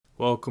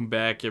Welcome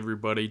back,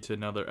 everybody, to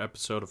another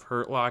episode of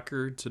Hurt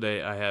Locker.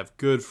 Today I have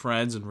good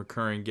friends and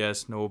recurring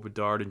guests Noah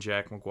Bedard and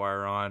Jack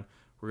McGuire on.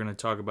 We're going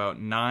to talk about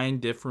 9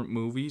 different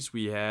movies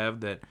we have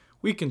that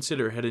we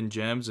consider hidden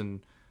gems, and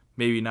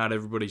maybe not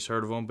everybody's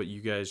heard of them, but you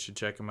guys should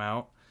check them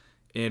out.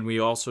 And we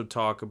also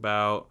talk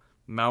about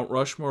Mount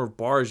Rushmore of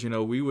bars,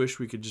 we wish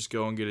we could just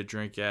go and get a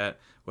drink at,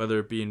 whether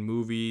it be in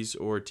movies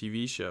or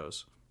TV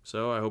shows.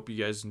 So I hope you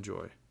guys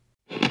enjoy.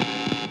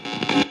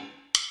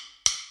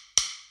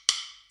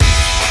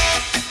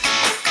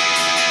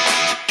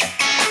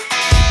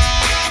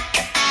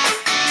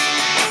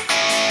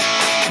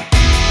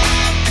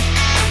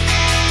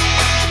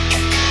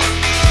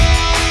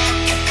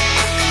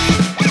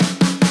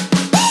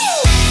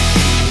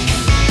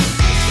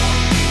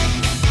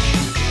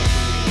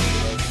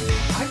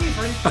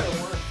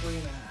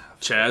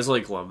 Chaz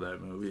loved that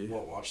movie.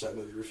 Won't watch that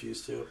movie.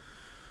 Refuse to.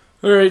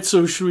 All right,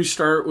 so should we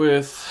start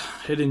with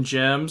hidden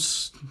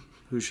gems?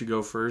 Who should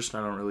go first?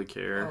 I don't really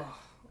care.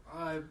 Oh,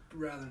 I'd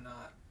rather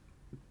not.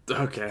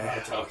 Okay.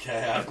 That's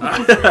okay. I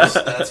can go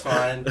first. That's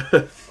fine.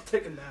 I'll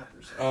take a nap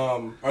or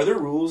something. Are there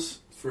rules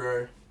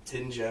for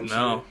hidden gems?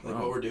 No. Here?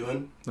 What we're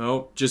doing?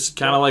 Nope. Just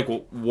kind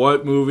of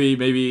what movie,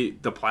 maybe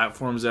the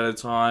platforms that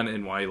it's on,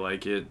 and why you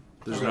like it.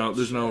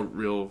 There's no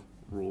real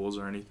rules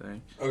or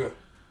anything. Okay.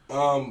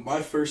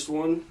 My first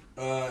one.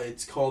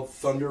 It's called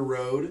Thunder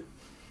Road.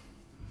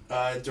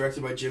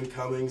 Directed by Jim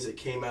Cummings. It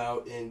came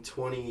out in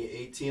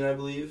 2018, I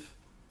believe.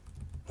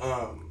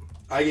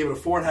 I gave it a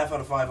 4.5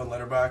 out of 5 on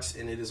Letterboxd,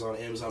 and it is on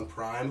Amazon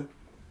Prime.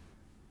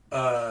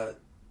 I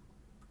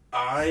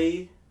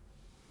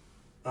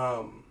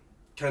kind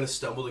of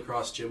stumbled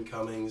across Jim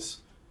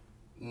Cummings,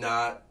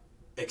 not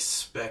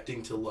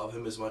expecting to love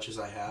him as much as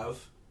I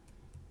have.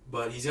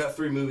 But he's got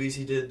 3 movies.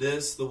 He did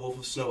this, The Wolf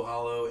of Snow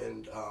Hollow,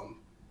 and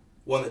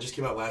one that just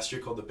came out last year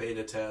called The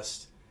Beta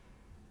Test.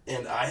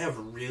 And I have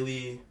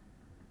really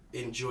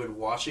enjoyed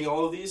watching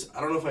all of these. I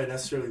don't know if I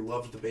necessarily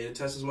loved The Beta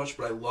Test as much,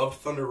 but I loved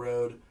Thunder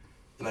Road,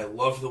 and I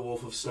loved The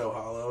Wolf of Snow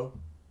Hollow.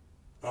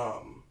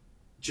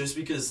 Just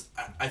because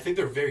I think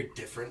they're very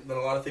different than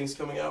a lot of things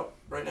coming out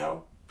right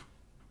now.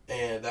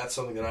 And that's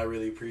something that I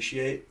really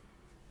appreciate.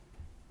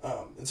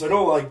 And so I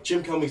know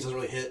Jim Cummings doesn't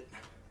really hit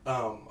a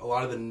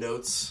lot of the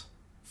notes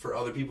for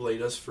other people that he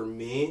does for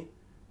me.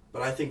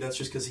 But I think that's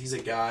just because he's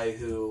a guy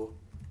who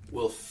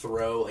will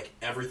throw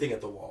everything at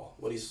the wall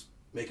when he's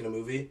making a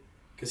movie.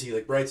 Because he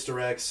writes,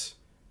 directs,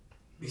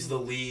 he's the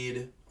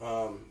lead,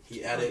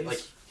 he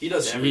edits, he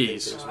does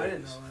everything. I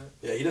didn't know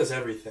that. Yeah, he does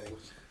everything.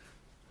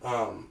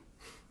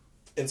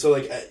 And so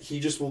he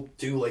just will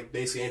do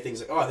basically anything.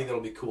 He's I think that'll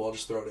be cool. I'll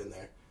just throw it in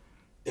there.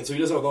 And so he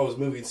does that with all his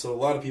movies. So a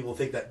lot of people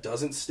think that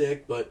doesn't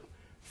stick, but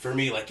for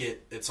me,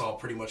 it's all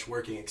pretty much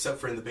working except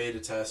for in the beta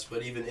test.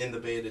 But even in the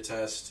beta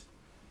test,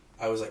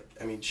 I was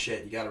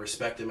shit, you gotta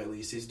respect him at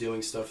least. He's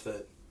doing stuff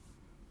that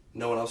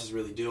no one else is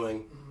really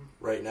doing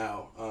right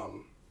now.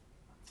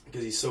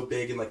 Because he's so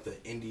big in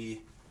the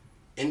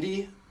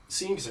indie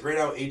scene. Because right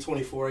now,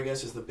 A24, I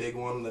guess, is the big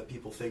one that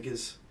people think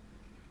is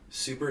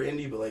super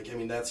indie. But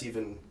that's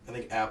even, I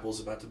think Apple's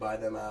about to buy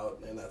them out,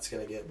 and that's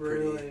gonna get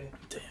pretty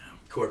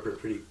corporate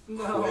pretty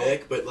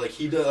quick. But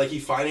he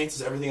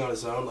finances everything on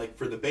his own.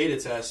 For the beta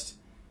test,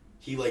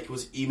 he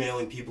was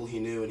emailing people he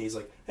knew, and he's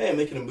like, "Hey, I'm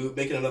making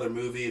another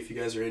movie. If you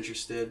guys are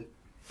interested,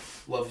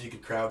 love if you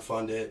could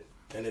crowdfund it."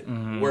 And it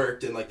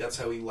worked, and that's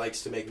how he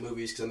likes to make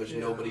movies, because then there's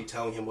nobody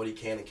telling him what he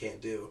can and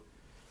can't do.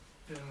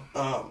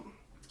 Yeah.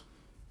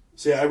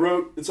 So yeah, I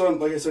wrote. It's on.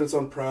 Like I said, it's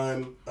on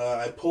Prime.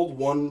 I pulled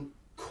one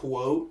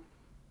quote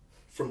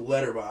from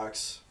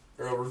Letterboxd,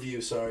 or a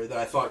review, sorry, that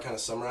I thought kind of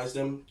summarized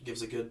him.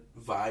 Gives a good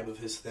vibe of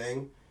his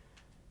thing,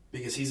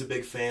 because he's a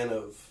big fan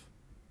of.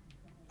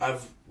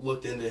 I've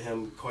looked into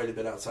him quite a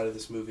bit outside of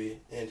this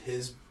movie, and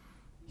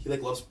he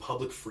loves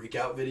public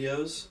freakout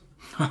videos.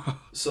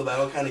 So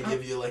that'll kind of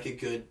give you a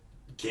good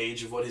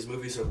gauge of what his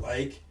movies are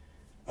like.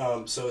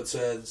 So it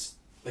says,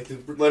 the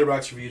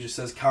Letterboxd review just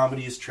says,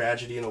 comedy is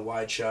tragedy in a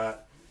wide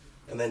shot,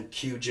 and then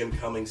cue Jim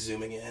Cummings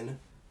zooming in,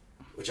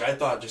 which I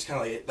thought just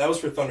kind of that was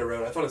for Thunder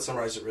Road. I thought it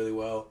summarized it really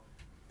well.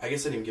 I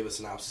guess I didn't even give a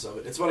synopsis of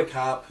it. It's about a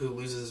cop who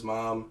loses his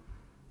mom,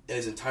 and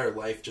his entire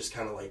life just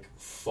kind of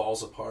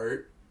falls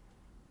apart.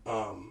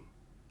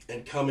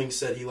 And Cummings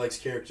said he likes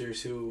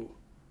characters who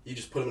you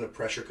just put them in a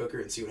pressure cooker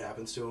and see what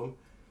happens to them.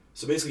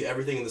 So basically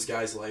everything in this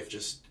guy's life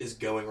just is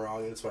going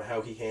wrong, and it's about how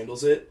he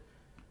handles it.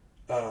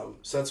 So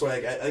that's why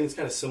I think it's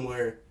kind of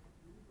similar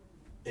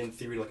in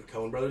theory to a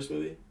Coen Brothers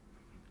movie.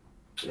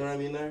 You know what I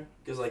mean there?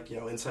 Because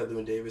Inside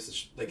Llewyn Davis,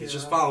 it's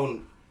just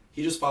following.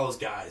 He just follows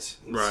guys,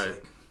 and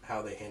right?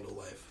 How they handle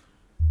life.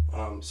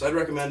 So I'd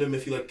recommend him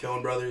if you like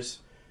Coen Brothers.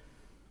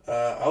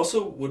 I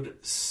also would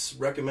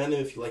recommend him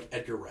if you like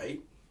Edgar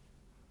Wright.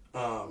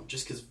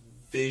 Just because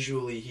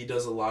visually he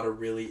does a lot of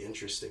really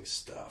interesting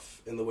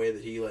stuff in the way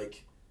that he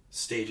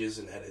stages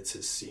and edits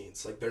his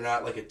scenes. They're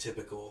not a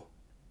typical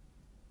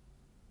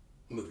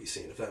movie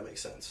scene, if that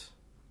makes sense.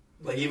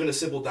 Even a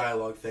simple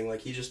dialogue thing,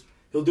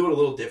 he'll do it a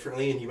little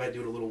differently, and he might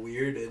do it a little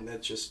weird, and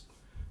that's just,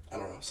 I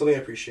don't know, something I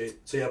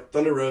appreciate. So yeah,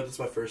 Thunder Road, that's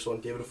my first one.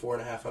 Gave it a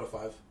 4.5 out of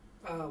 5.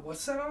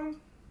 What's that on?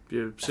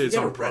 Yeah, I say it's think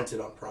I on Prime.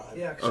 rented on Prime.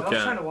 Yeah, because I Okay.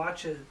 was trying to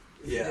watch it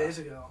a few Yeah. days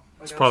ago. It's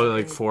I was probably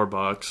like thinking-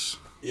 $4.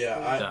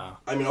 Yeah,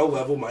 I mean, I'll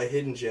level my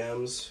hidden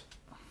gems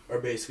are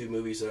basically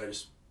movies that I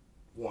just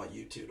want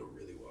you two to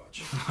really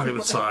watch.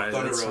 That's fine.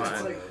 Thunder That's Road's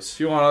fine. one of those. If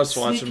you want us to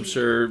watch, I'm Sneaky.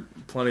 sure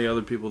plenty of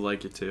other people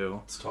like it too.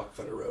 Let's talk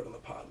Thunder Road on the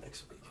pod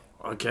next week.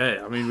 Okay,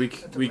 I mean we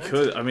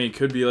could. I mean it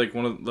could be like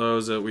one of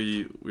those that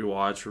we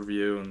watch,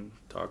 review, and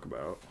talk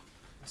about.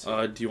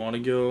 Do you want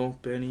to go,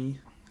 Benny?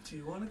 Do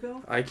you want to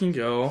go? I can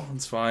go.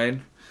 It's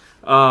fine.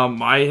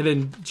 My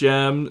hidden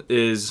gem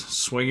is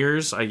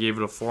Swingers. I gave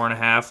it a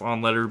 4.5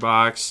 on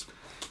Letterboxd.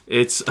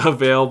 It's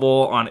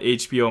available on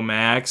HBO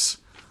Max.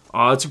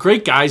 It's a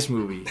great guys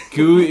movie.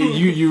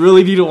 You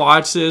really need to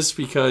watch this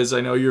because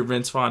I know you're a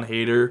Vince Vaughn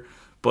hater,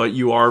 but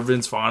you are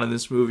Vince Vaughn in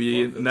this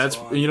movie, and that's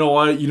you know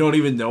what, you don't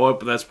even know it,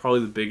 but that's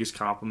probably the biggest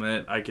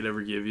compliment I could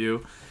ever give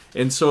you.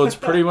 And so it's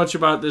pretty much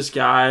about this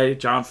guy,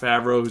 Jon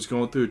Favreau, who's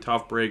going through a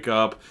tough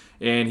breakup,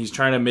 and he's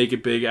trying to make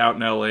it big out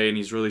in LA, and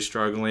he's really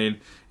struggling.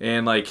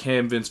 And like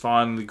him, Vince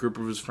Vaughn, and the group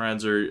of his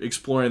friends are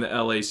exploring the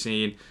LA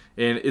scene,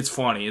 and it's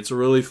funny. It's a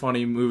really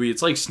funny movie.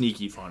 It's like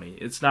sneaky funny.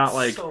 It's not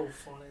like So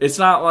funny. it's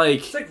not like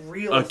It's like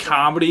real. a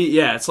comedy.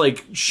 Yeah, it's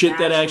like shit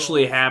that Natural.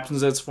 actually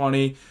happens that's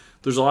funny.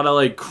 There's a lot of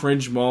like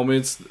cringe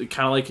moments,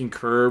 kind of like in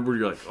Curb, where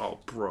you're like, "Oh,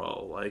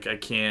 bro, like I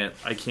can't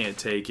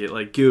take it."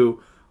 Like,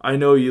 Goo, I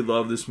know you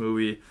love this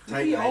movie.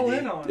 Tight Be all 90.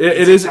 in on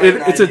It is.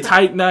 It's a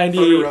tight 90.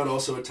 Thunder Road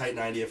also a tight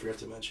 90. I forgot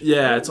to mention.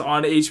 Yeah, it's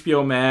on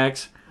HBO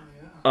Max.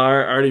 Oh, yeah.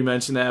 I already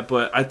mentioned that,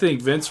 but I think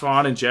Vince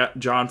Vaughn and Jon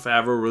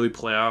Favreau really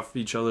play off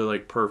each other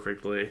like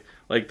perfectly.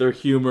 Like their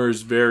humor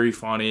is very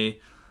funny.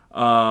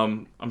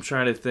 I'm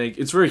trying to think.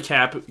 It's very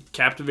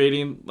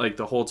captivating like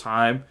the whole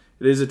time.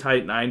 It is a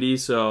tight 90,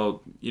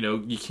 so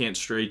you can't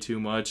stray too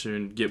much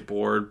and get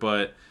bored.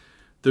 But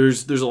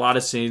there's a lot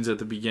of scenes at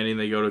the beginning.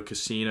 They go to a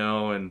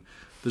casino and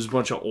there's a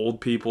bunch of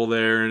old people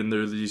there, and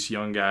there's these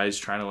young guys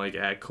trying to like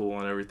act cool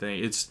and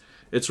everything. It's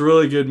a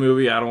really good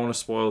movie. I don't want to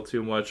spoil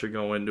too much or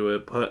go into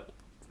it, but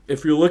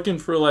if you're looking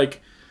for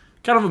like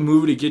kind of a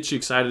movie to get you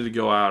excited to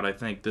go out, I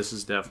think this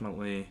is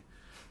definitely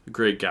a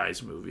great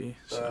guys movie.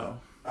 So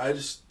I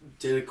just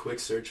did a quick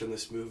search on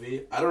this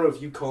movie. I don't know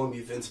if you calling me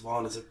Vince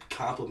Vaughn is a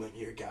compliment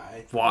here,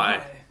 guy.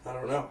 why? I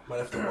don't know. Might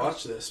have to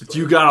watch this. But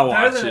You gotta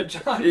Better watch than a it.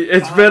 John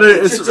It's Favreau. better.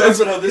 It's It's, talks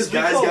about how this Because we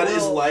guy's call got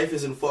his Will- life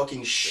is in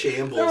fucking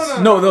shambles.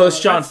 No, it's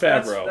Jon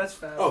Favreau. That's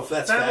Favreau. Oh,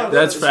 that's Favreau. Favreau.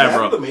 That's Is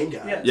Favreau. the main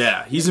guy. Yes.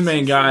 yeah, he's the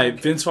main guy.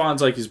 Vince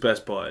Vaughn's like his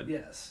best bud.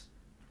 Yes.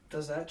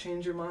 Does that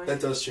change your mind?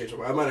 That does change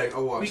my mind.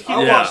 I'll watch. We keep-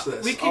 I'll Yeah. watch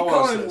this. we keep I'll watch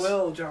calling this.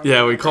 Will John.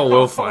 Yeah, we call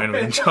Will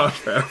Feynman Jon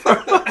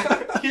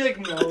Favreau. He like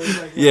knows.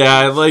 Like,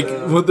 Yeah, like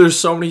when there's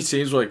so many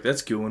scenes where like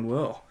that's going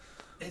Will.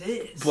 It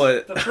is.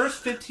 But- the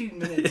first 15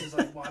 minutes is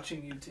like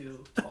watching you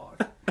two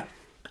talk.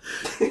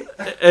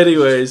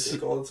 Anyways,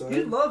 Speak all the time.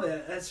 You'd love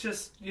it. It's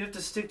just you have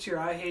to stick to your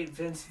I hate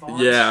Vince Vaughn.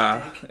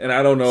 yeah, shtick. and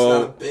I don't It's not a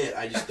know. bit.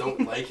 I just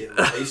don't like him.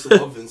 I used to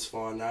love Vince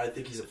Vaughn. Now I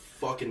think he's a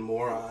fucking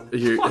moron.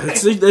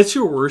 That's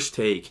your worst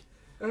take.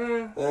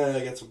 I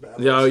got some bad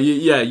ones.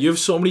 Yeah, you have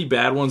so many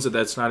bad ones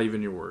that's not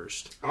even your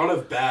worst. I don't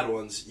have bad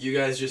ones. You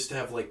guys just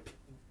have like,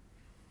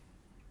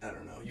 I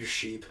don't know. You're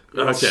sheep.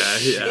 Okay,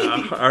 yeah, all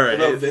What about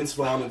right. Vince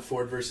Vaughn and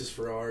Ford versus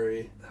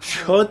Ferrari?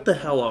 Shut the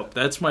hell up.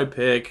 That's my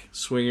pick.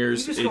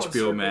 Swingers, We just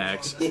go in HBO circles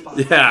Max. on this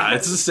podcast. Yeah,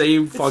 it's the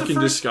same It's the fucking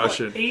first,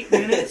 discussion. What, 8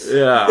 minutes?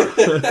 Yeah,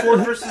 Ford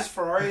versus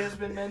Ferrari has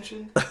been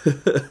mentioned.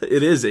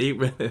 it is 8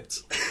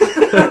 minutes.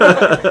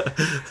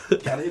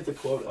 Gotta hit the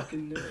quota.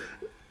 Fucking knew it.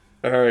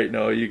 All right,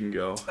 no, you can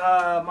go.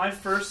 My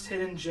first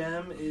hidden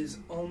gem is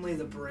Only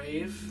the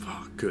Brave.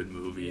 Oh, good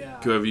movie. Yeah.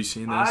 Good. Have you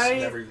seen this?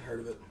 Never even heard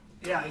of it.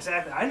 Yeah,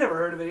 exactly. I never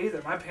heard of it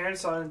either. My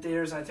parents saw it in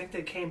theaters, and I think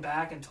they came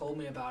back and told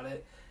me about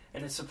it.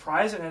 And it's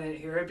surprising I didn't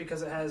hear it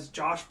because it has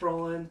Josh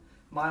Brolin,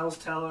 Miles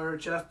Teller,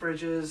 Jeff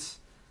Bridges,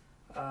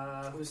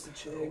 who's the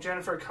chick?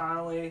 Jennifer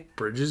Connelly.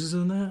 Bridges is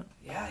in that?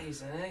 Yeah,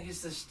 he's in it.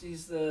 He's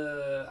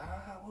the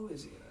what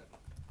is he in it?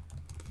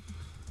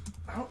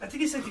 I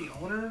think he's like the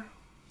owner,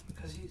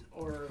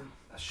 or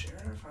a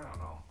sheriff. I don't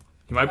know.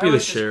 He might I be the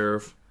always just-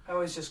 sheriff. I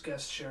always just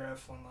guess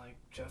sheriff when like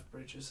Jeff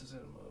Bridges is in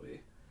a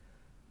movie.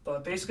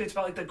 But basically, it's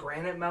about like the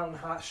Granite Mountain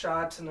hot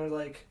shots, and they're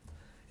like,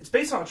 it's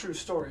based on a true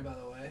story, by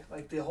the way.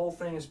 Like the whole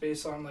thing is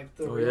based on like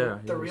the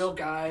real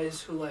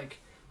guys who like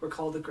were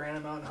called the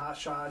Granite Mountain hot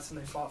shots, and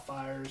they fought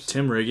fires.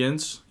 Tim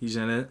Riggins, he's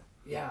in it.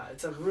 Yeah,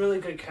 it's a really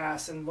good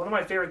cast, and one of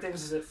my favorite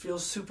things is it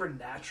feels super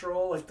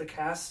natural. Like the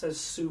cast has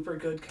super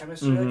good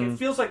chemistry. Like it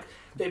feels like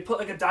they put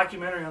like a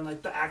documentary on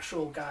like the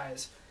actual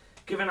guys.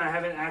 Given I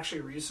haven't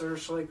actually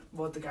researched like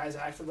what the guys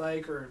acted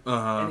like or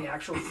any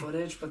actual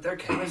footage, but their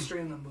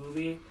chemistry in the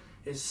movie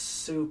is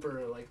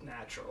super like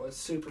natural. It's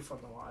super fun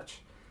to watch.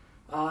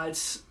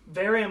 It's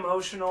very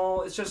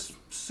emotional. It's just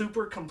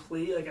super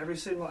complete. Like every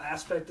single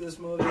aspect of this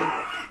movie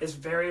is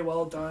very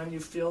well done. You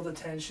feel the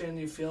tension.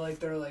 You feel like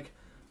they're like,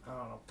 I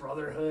don't know,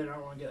 brotherhood. I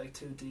don't want to get like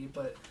too deep,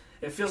 but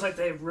it feels like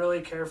they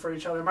really care for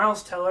each other.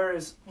 Miles Teller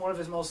is one of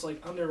his most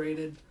like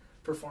underrated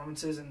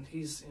performances, and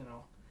he's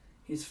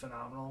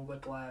phenomenal.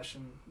 Whiplash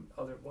and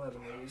other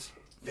movies.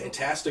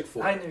 Fantastic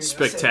Four. I knew you were gonna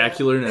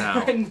Spectacular say that.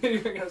 now. I knew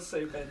you were gonna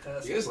say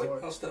Fantastic You guys Four.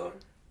 like Miles Teller?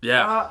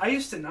 Yeah. I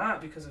used to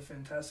not because of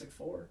Fantastic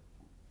Four.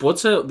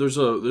 There's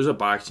a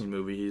boxing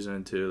movie he's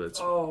in too that's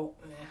Oh,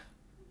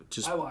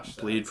 just I watched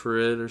that. Bleed for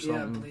It or yeah,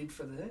 something. Bleed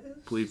for this.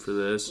 Bleed for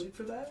This. Bleed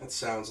for that. That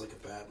sounds like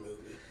a bad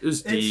movie. It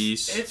was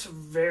decent. It's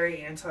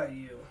very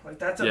anti-you. Like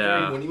that's a Yeah.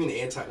 very What do you mean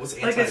anti? What's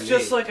anti? like it's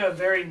just like a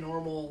very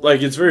normal.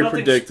 Like it's very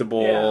nothing's-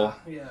 predictable.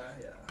 Yeah.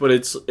 But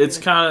it's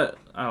kind of,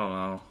 I don't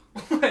know.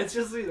 It's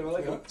just like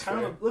Yeah, a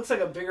kind of looks like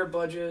a bigger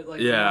budget,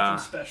 like Yeah. nothing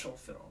special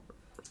film.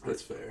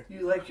 That's fair.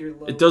 You like your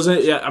low. It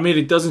doesn't. Yeah, I mean,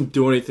 it doesn't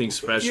do anything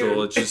special.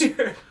 You're- It's just,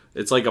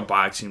 it's like a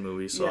boxing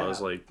movie. So I Yeah.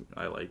 was like,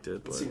 I liked it.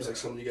 It But seems like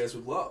something you guys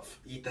would love.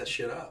 Eat that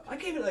shit up. I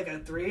gave it like a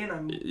 3, and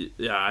I'm.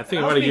 yeah, I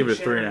think I I'm was gonna give being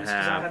it 3.5. generous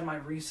 'cause I had my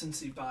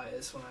recency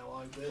bias when I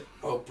logged it.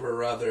 Oh,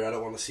 brother, I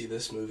don't want to see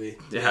this movie.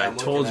 Yeah, I I'm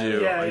told looking at you.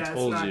 it. Yeah, I yeah,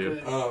 told it's not you.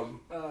 good.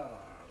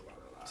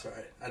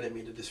 Sorry, I didn't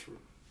mean to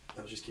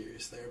I was just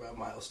curious there about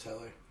Miles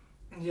Teller.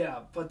 Yeah,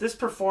 but this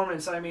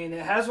performance, I mean,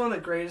 it has one of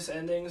the greatest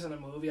endings in a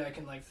movie I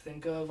can like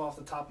think of off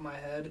the top of my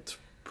head.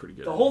 Pretty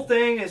good. The whole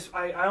thing is,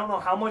 I don't know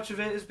how much of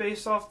it is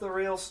based off the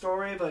real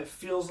story, but it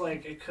feels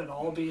like it could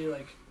all be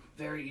like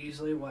very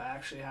easily what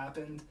actually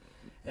happened.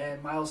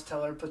 And Miles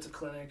Teller puts on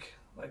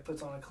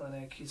a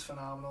clinic. He's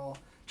phenomenal.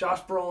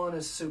 Josh Brolin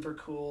is super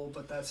cool,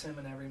 but that's him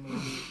in every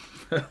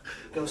movie.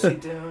 Go see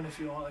Dune if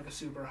you want like a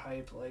super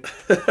hype like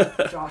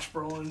Josh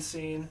Brolin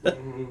scene.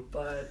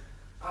 But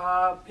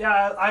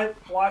yeah, I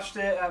watched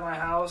it at my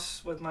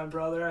house with my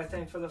brother, I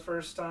think, for the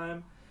first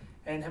time,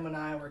 and him and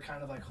I were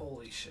kind of like,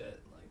 holy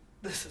shit, like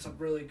this is a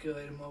really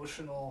good,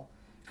 emotional,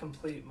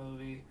 complete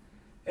movie.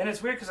 And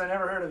it's weird because I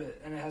never heard of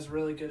it, and it has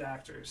really good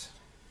actors.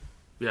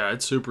 Yeah,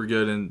 it's super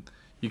good, and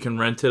you can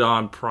rent it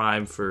on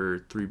Prime for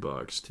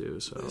 $3 too.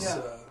 So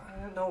Yeah, I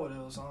didn't know what it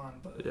was on,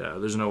 but yeah,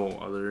 there's no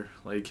other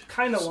like.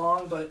 kind of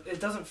long, but it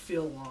doesn't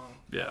feel long.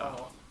 Yeah. At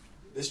all.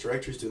 This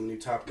director's doing the new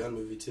Top Gun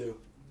movie too.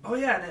 Oh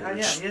yeah, and,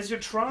 yeah. He has your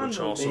Tron Which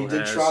movie. also And he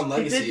did has- Tron He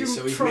Legacy, did do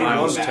so he's Tron. made one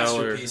Miles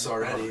Teller. masterpiece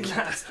already.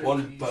 Masterpiece.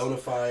 One bona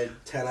fide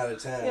 10 out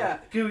of 10. Yeah,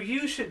 Goo,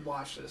 you should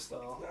watch this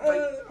though.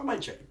 I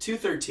might check.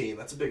 2:13.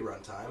 That's a big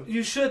runtime.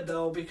 You should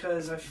though,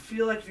 because I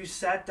feel like if you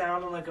sat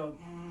down and like a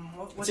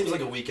It seems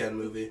like a weekend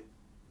movie.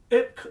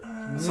 It's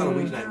It's not a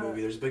weeknight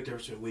movie. There's a big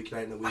difference between a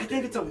weeknight and a weekday I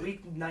think it's a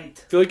movie. weeknight.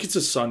 I feel like it's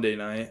a Sunday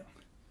night.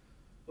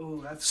 Ooh,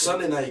 that's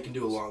Sunday good. night you can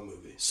do a long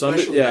movie. Sunday-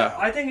 Especially yeah. now.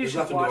 I think you There's should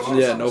nothing watch going on.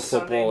 this Yeah, on no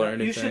Sunday football or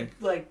night. You should anything.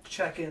 like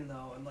check in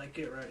though and like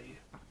get ready.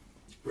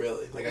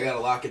 Really? Like I gotta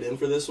lock it in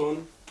for this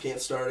one. Can't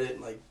start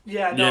it. Like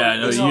Yeah, Yeah,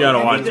 no, no, you gotta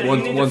need watch to- you one-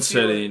 need to one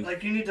feel it. sitting.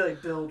 Like you need to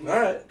like build. All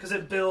right. because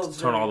it builds.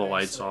 Turn all the very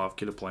lights nicely. off,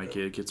 get a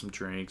blanket, get some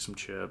drinks, some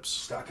chips,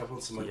 stock up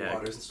on some like Yeah.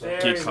 waters and stuff.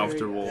 Very, get very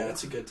comfortable. Yeah,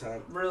 it's a good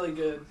time. Really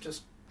good,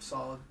 just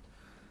solid.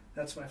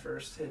 That's my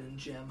first hidden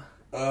gem.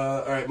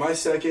 All right, my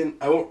second.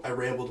 I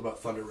rambled about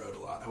Thunder Road a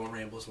lot. I won't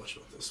ramble as much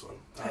about this one.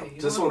 Hey,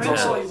 you This know what, one's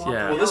ramble also all you want,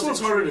 yeah. but well. This I was one's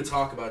harder to intrigued.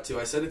 talk about too.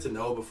 I said it to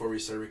Noah before we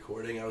started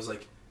recording. I was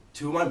like,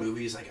 two of my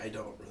movies like I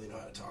don't really know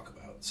how to talk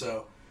about.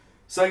 So,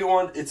 second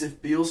one, it's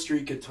If Beale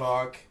Street Could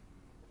Talk,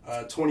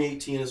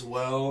 2018 as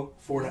well.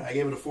 I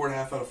gave it a 4.5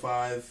 out of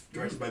 5.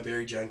 Directed by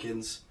Barry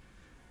Jenkins.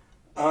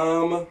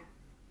 Oh,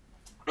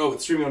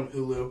 it's streaming on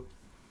Hulu.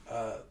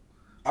 I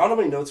don't have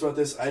any notes about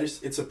this.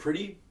 It's a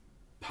pretty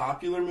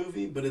popular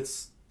movie, but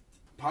it's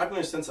popular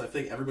in the sense I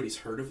think everybody's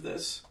heard of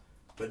this,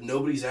 but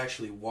nobody's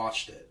actually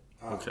watched it.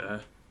 Okay.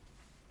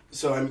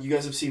 So you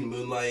guys have seen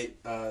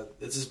Moonlight.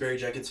 This is Barry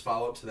Jenkins'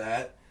 follow-up to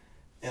that.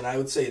 And I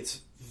would say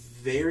it's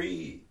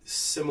very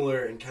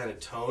similar in kind of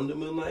tone to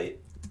Moonlight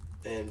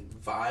and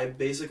vibe,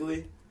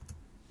 basically,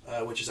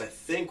 which is, I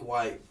think,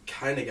 why it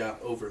kind of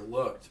got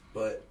overlooked.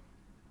 But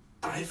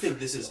I think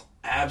this is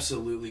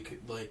absolutely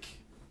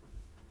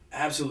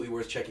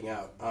worth checking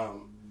out.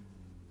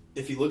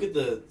 If you look at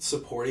the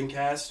supporting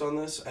cast on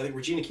this, I think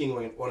Regina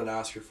King won an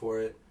Oscar for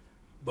it,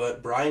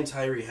 but Brian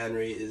Tyree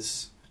Henry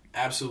is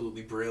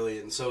absolutely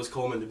brilliant, and so is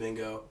Coleman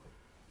Domingo.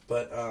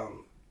 But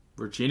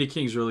Regina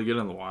King's really good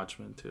on The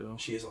Watchmen too.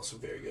 she is also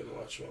very good in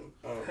Watchmen.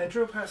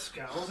 Pedro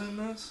Pascal's in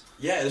this.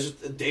 Yeah, there's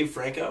just Dave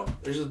Franco.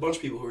 There's just a bunch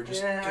of people who are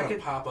just Yeah, I kind of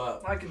could- pop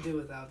up. I could do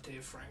without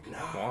Dave Franco. No.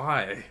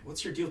 Why?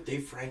 What's your deal with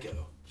Dave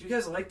Franco? Do you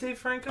guys like Dave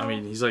Franco? I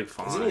mean, he's like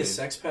fine. Isn't he a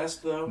sex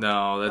pest, though?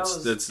 No, that's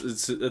That that's was-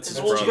 it's his his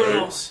old brother.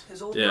 bro. James.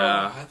 His old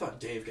Yeah. I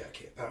thought Dave got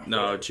kicked. Oh,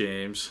 No, whatever.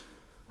 James.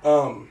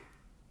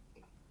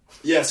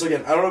 Yeah, so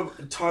again, I don't have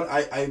a ton.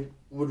 I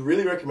would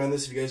really recommend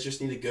this if you guys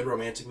just need a good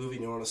romantic movie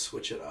and you want to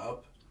switch it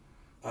up.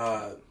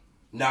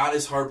 Not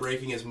as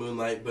heartbreaking as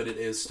Moonlight, but it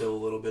is still a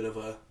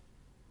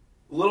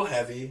little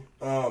heavy.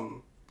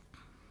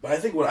 But I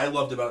think what I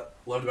loved about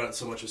it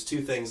so much was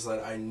two things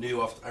that I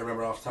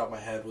remember off the top of my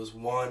head was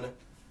one,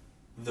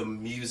 the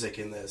music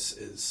in this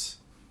is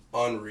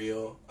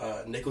unreal.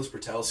 Nicholas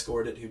Britell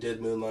scored it, who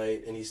did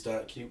Moonlight, and he's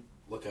done. Can you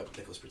look up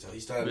Nicholas Britell?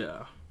 He's done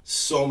Yeah.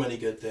 so many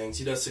good things.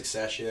 He does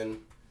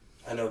Succession.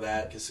 I know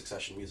that because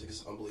Succession music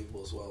is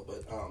unbelievable as well.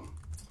 But How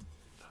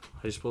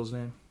do you spell his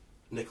name?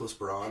 Nicholas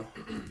Braun,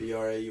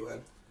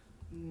 Braun,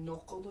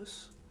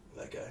 Nicholas.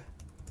 that guy.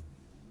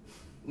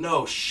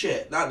 No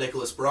shit, not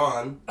Nicholas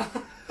Braun.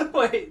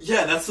 Wait.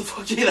 Yeah, that's the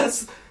fucking.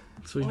 That's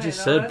what you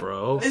just said,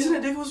 bro. Isn't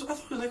it Nicholas? I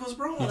thought it was Nicholas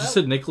Braun. You just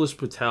said Nicholas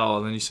Patel,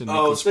 and then you said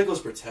Nicholas. Oh, it's Nicholas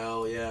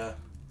Patel. Yeah.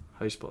 How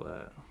do you spell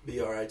that?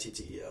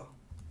 Brittel.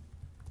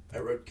 I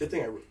wrote. Good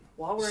thing I wrote.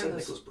 While we're in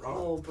this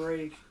little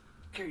break,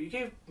 you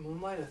gave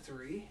Moonlight a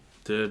 3?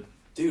 Dude,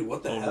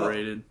 what the hell?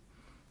 Overrated.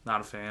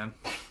 Not a fan.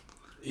 Are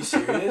you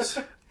serious?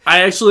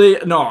 I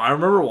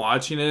remember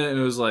watching it and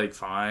it was like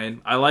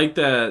fine. I like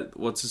that.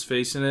 What's his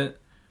face in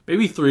it?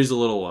 Maybe 3's a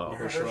little low.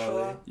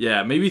 Mahershala?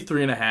 Yeah, maybe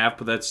 3.5,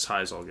 but that's as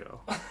high as I'll go.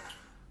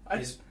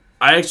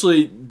 I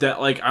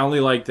only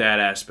like that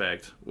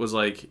aspect was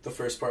like the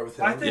first part with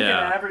him. I think an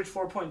average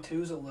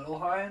 4.2 is a little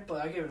high,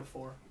 but I gave it a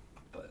 4.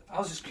 But I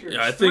was just curious.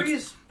 Yeah, I think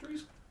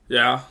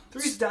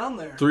three's down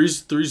there.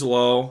 Three's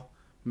low.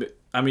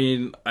 I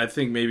mean, I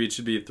think maybe it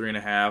should be a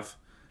 3.5.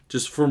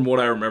 Just from what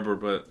I remember,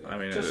 but I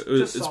mean,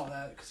 saw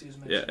that because he was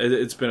mentioned. Yeah,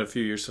 it's been a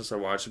few years since I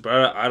watched it,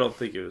 but I don't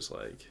think it was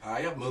like.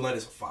 I got Moonlight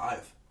as a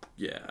 5.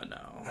 Yeah,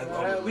 no. I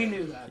love we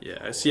knew that.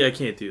 Yeah, see, I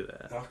can't do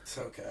that. Oh, it's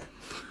okay.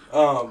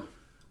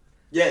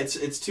 Yeah,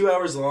 it's 2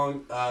 hours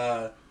long.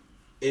 I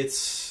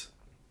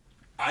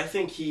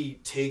think he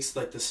takes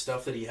like the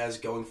stuff that he has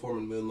going for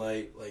him in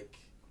Moonlight, like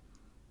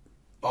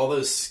all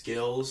those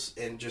skills,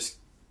 and just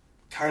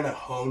kind of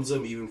hones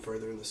them even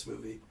further in this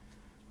movie.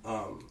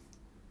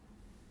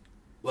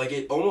 Like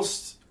it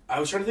almost, I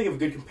was trying to think of a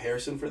good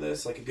comparison for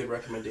this, like a good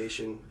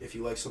recommendation if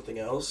you like something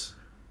else.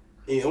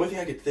 And the only thing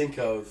I could think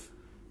of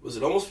was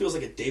it almost feels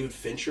like a David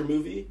Fincher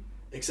movie,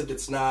 except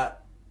it's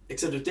not.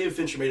 Except if David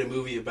Fincher made a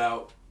movie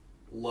about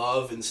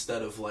love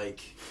instead of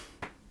like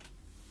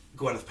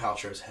Gwyneth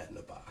Paltrow's head in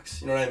a box.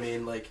 You know what I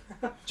mean? Like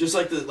just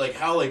like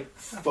how like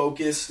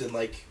focused and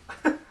like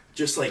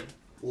just like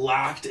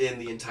locked in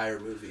the entire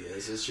movie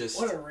is. It's just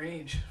what a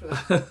range.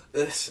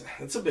 It's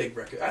a big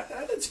record.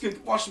 It's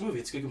good. Watch the movie.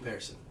 It's a good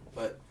comparison.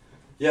 But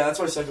yeah, that's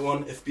my second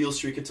one. If Beale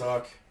Street Could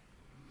Talk,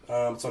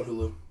 it's on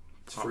Hulu.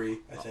 It's free,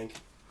 I think.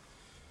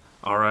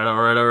 All right.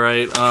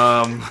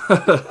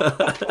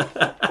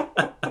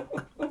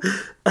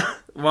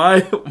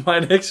 My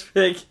next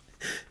pick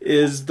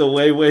is The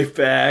Way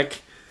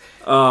Back.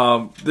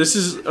 This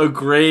is a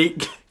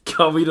great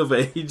coming of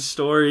age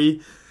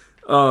story.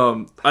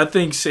 I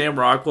think Sam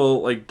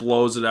Rockwell like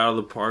blows it out of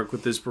the park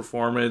with this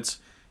performance.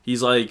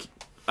 He's like,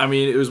 I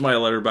mean, it was my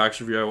Letterboxd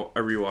review. I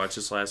rewatched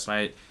this last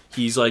night.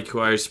 He's like who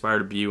I aspire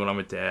to be when I'm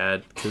a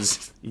dad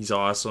because he's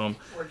awesome.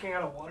 Working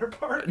at a water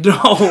park?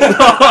 No.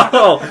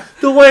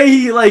 The way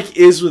he like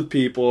is with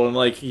people and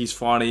like he's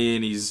funny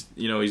and he's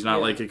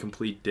not like a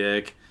complete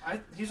dick.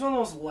 He's one of the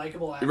most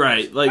likable actors.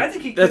 Right, like I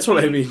think that's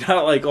what I mean.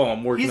 Not like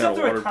I'm working at a water He's up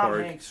there with Tom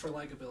park. Hanks for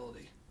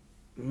likability.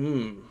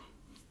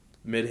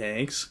 Mid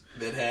Hanks.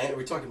 Mid-Hanks? Are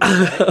we talking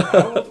Mid-Hanks?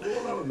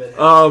 We'll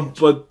Mid-Hanks.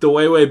 But The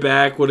Way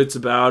Back, what it's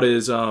about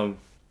is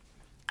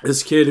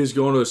this kid who's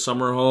going to a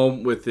summer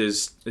home with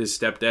his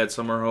stepdad's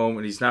summer home,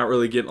 and he's not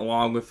really getting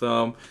along with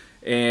them.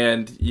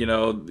 And,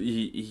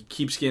 he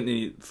keeps getting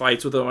in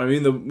fights with them. I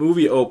mean, the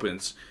movie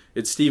opens.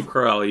 It's Steve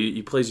Carell.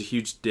 He plays a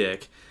huge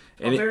dick.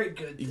 And very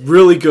good dick.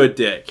 Really good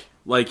dick.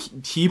 Like,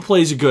 he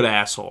plays a good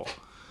asshole.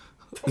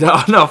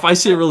 No, if I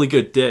say really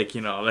good dick,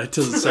 that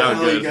doesn't sound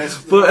good.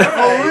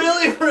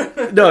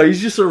 Really? No,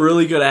 he's just a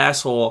really good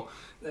asshole.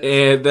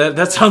 And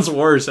that sounds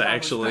worse,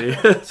 actually.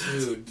 Dude.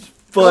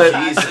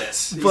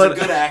 Jesus. He's a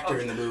good actor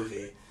in the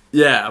movie.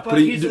 Yeah, but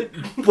he's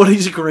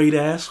a great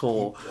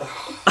asshole.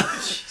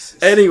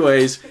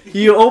 Anyways,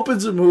 he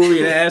opens a movie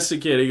and asks the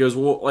kid, he goes,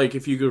 well, like,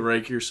 if you could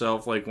rank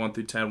yourself, like, 1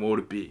 through 10, what would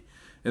it be?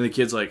 And the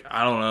kid's like,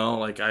 I don't know.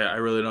 Like, I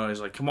really don't.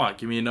 He's like, come on,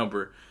 give me a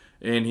number.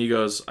 And he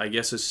goes, I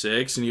guess a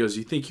 6. And he goes,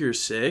 you think you're a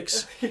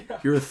 6? Yeah.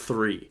 You're a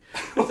 3.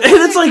 And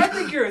it's like, I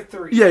think you're a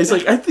 3. Yeah, he's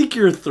like, I think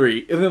you're a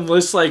 3. And then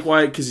lists like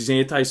why, because he's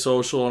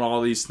antisocial and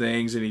all these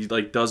things, and he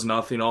like does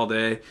nothing all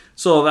day.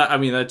 So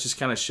that just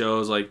kind of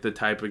shows like the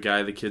type of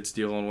guy the kid's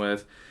dealing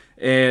with.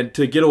 And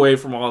to get away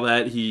from all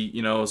that, he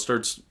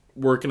starts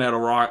working at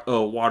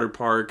a water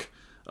park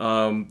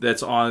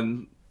that's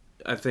on,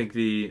 I think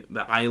the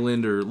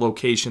island or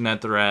location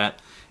that they're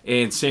at.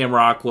 And Sam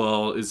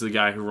Rockwell is the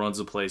guy who runs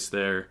the place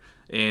there.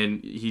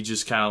 And he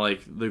just kind of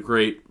like the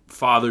great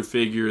father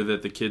figure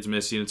that the kid's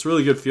missing. It's a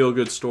really good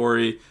feel-good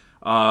story.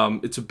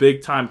 It's a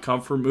big-time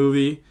comfort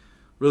movie.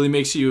 Really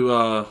makes you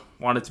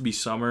want it to be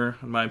summer,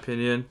 in my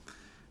opinion.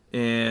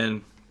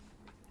 And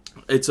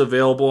it's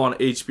available on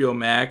HBO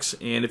Max.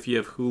 And if you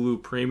have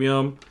Hulu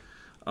Premium,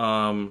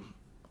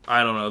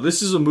 I don't know.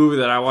 This is a movie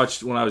that I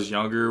watched when I was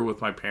younger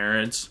with my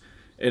parents.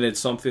 And it's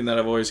something that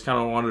I've always kind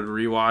of wanted to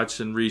rewatch.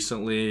 And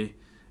recently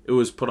it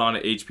was put on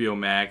HBO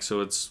Max,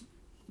 so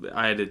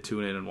I had to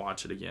tune in and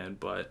watch it again.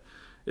 But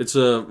it's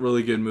a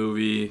really good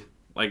movie.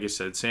 Like I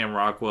said, Sam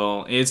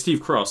Rockwell and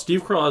Steve Carell.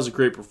 Steve Carell has a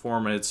great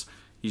performance.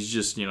 He's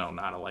just,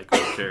 not a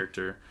likable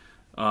character.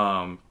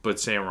 But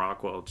Sam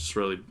Rockwell just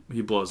really,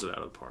 he blows it out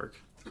of the park.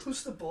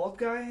 Who's the bald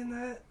guy in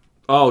that?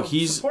 Oh,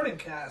 he's supporting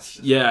cast.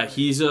 Yeah,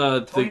 he's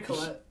Tony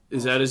Collette.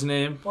 Is that his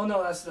name? Well,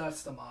 no, that's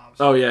the mom's.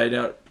 Oh yeah, I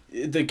know.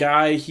 the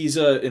guy, he's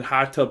in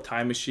Hot Tub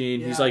Time Machine.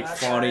 Yeah, he's like that's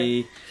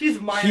funny. right. He's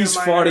minor, He's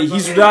minor, funny. but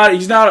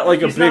He's not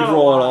like he's a big not a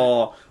role lot. at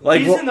all.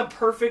 Like he's in the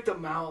perfect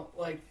amount.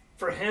 Like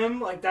for him,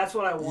 like that's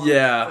what I want.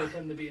 Yeah. For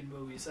him to be in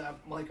movies that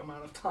like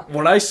amount of time.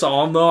 when I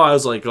saw him though, I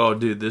was like, oh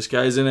dude, this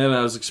guy's in it. And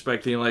I was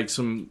expecting like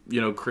some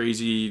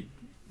crazy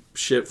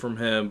shit from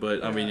him,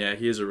 but I mean, yeah,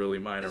 he has a really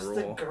minor Is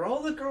role.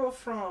 the girl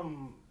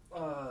from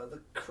the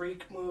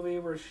Creek movie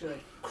where she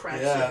like cracks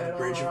her Yeah, head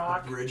on a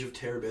rock? Bridge of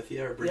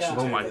Terabithia or Bridge Yeah. of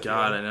Oh my Terabithia.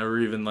 god, I never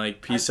even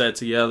like pieced that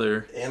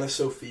together. Anna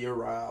Sophia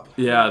Robb.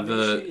 Yeah,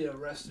 May she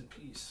rest in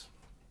peace.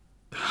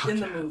 In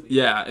the movie.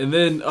 Yeah, and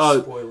then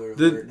Spoiler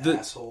alert,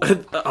 asshole.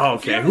 oh,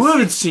 okay, haven't who seen-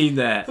 haven't seen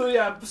that? So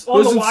yeah, on the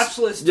Wasn't- watch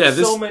list, yeah,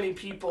 so many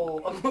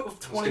people. I was gonna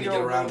 20-year-old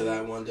get around to movie.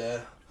 that one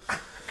day.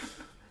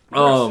 You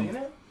ever seen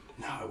it?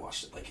 No, I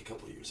watched it like a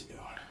couple years ago.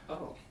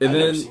 Oh. And I've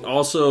never then seen it.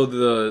 also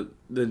the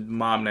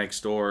mom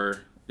next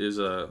door is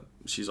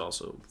she's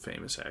also a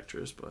famous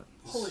actress, but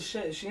Holy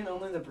shit, is she in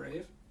Only the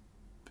Brave?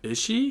 is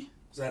she?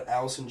 Was that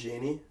Allison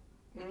Janney?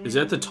 Is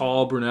that the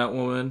tall brunette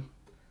woman?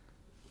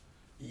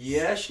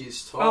 Yeah,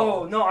 she's tall.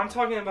 Oh, no, I'm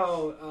talking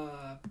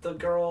about the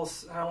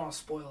girls. I don't want to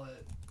spoil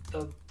it.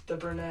 The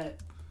brunette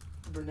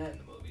in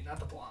the movie, not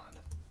the blonde.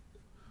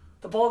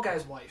 The bald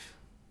guy's wife.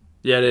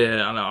 Yeah, I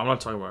know. I'm not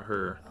talking about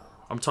her.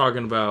 I'm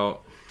talking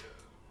about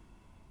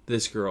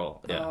this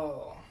girl. Yeah,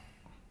 Oh.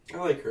 I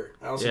like her.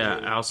 Allison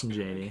Janney. Allison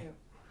Janney.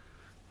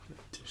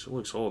 Okay. She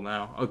looks old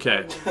now.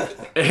 Okay.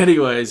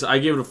 Anyways, I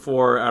gave it a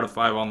 4 out of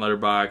 5 on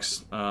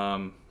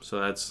Letterboxd. So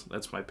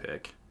that's my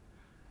pick.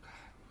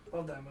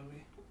 Love that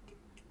movie.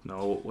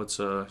 No, what's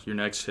your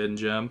next hidden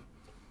gem?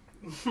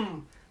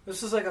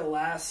 This is like a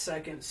last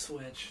second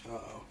switch.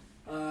 Uh-oh.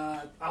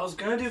 I was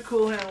gonna do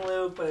Cool Hand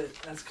Luke, but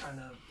that's kind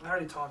of I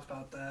already talked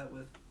about that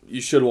with. You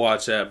should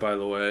watch that, by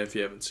the way, if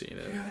you haven't seen You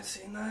it. haven't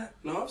seen that?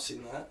 No, I've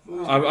seen that.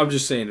 I'm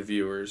just saying to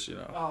viewers,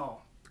 Oh.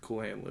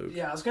 Cool Hand Luke.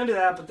 Yeah, I was gonna do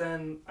that, but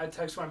then I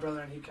texted my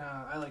brother and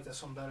I like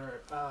this one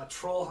better.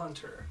 Troll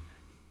Hunter.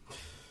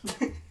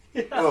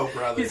 Yeah. Oh,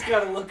 brother. He's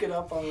got to look it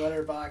up on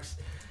Letterboxd.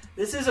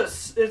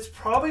 It's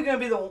probably gonna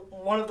be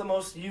one of the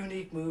most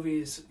unique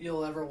movies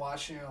you'll ever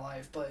watch in your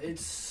life, but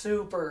it's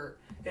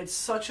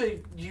such a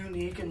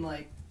unique and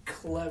like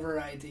clever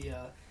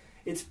idea.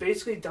 It's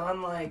basically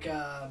done like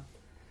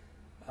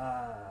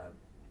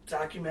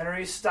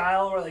documentary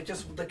style, where like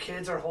just the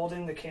kids are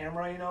holding the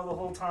camera, the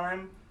whole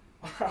time.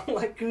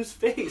 Like Goose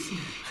Face.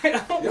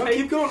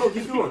 Keep going.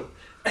 Keep going.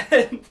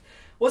 And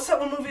what's that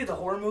one movie? The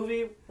horror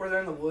movie where they're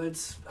in the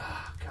woods.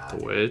 Oh, God.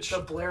 The Witch? The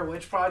Blair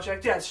Witch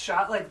Project. Yeah, it's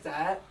shot like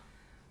that,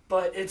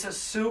 but it's a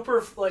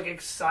super like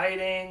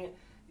exciting.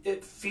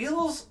 It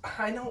feels.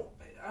 I don't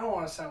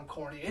want to sound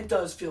corny. It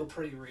does feel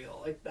pretty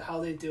real. Like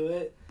how they do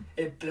it.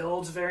 It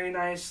builds very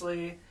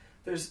nicely.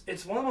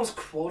 It's one of the most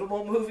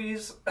quotable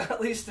movies, at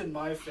least in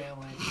my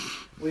family.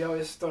 We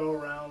always throw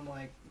around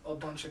like a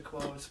bunch of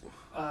quotes.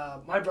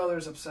 My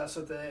brother's obsessed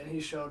with it, and he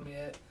showed me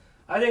it.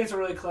 I think it's a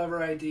really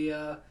clever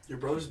idea. Your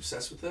brother's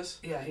obsessed with this?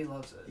 Yeah, he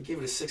loves it. He gave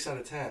it a 6 out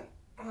of 10.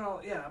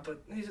 Well, yeah,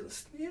 but he's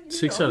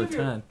 6 out of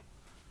 10.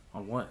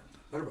 On what?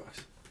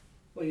 Letterboxd.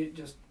 Well, you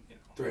just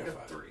 3 out like of a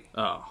 5. 3.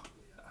 Oh.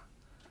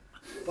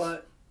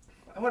 But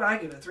what I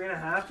give it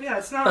 3.5. Yeah,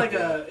 it's not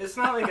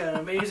like an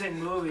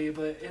amazing movie,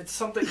 but it's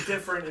something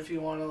different if you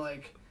want to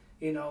like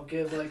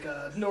give like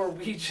a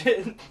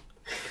Norwegian.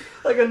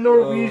 Like a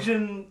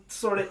Norwegian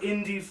sort of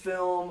indie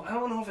film. I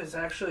don't know if it's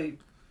actually.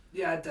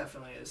 Yeah, it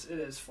definitely is. It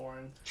is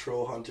foreign.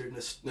 Troll Hunter,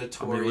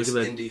 notorious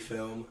look at that- indie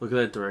film. Look at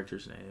that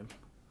director's name.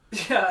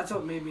 Yeah, that's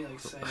what made me like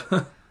say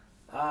it.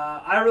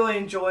 I really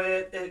enjoy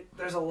it.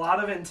 There's a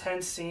lot of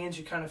intense scenes.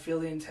 You kind of feel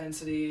the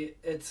intensity.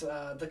 It's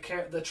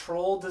the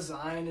troll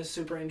design is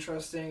super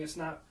interesting. It's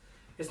not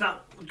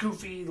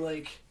goofy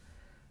like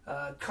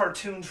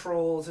cartoon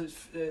trolls.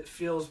 It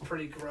feels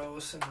pretty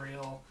gross and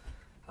real.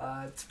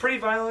 It's pretty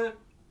violent.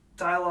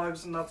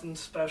 Dialogue's nothing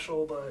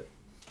special, but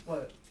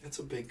what? It's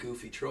a big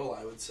goofy troll,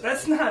 I would say.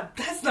 That's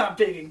not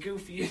big and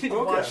goofy. You need to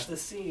Okay. watch the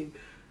scene.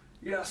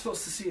 You're not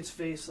supposed to see its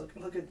face.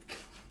 Look at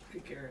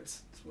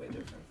Garrett's. It's way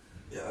different.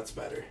 Yeah, that's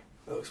better.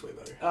 That looks way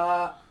better.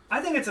 I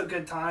think it's a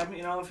good time.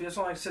 If you just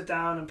want to like sit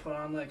down and put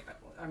on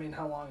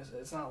how long is it?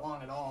 It's not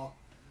long at all.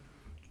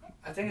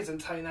 I think it's in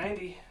tight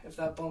 90 if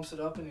that bumps it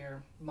up in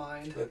your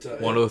mind. But,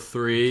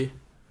 103,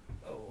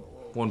 Oh,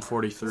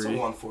 143. It's a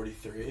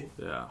 143.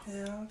 Yeah.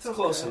 yeah, It's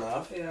close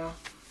enough. Yeah.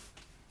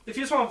 If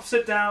you just want to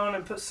sit down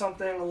and put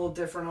something a little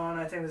different on,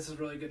 I think this is a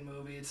really good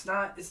movie. It's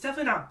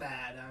definitely not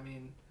bad. I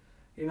mean,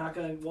 you're not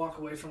going to walk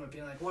away from it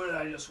being like, what did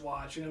I just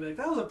watch? You're going to be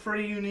like, that was a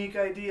pretty unique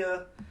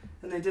idea,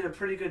 and they did a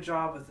pretty good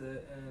job with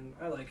it, and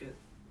I like it.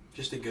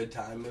 Just a good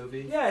time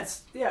movie. Yeah,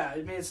 it's I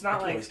not can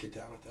like always get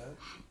down with that.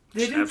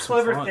 they Just do have some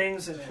clever fun.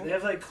 things in it. They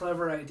have like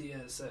clever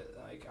ideas that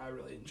like I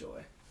really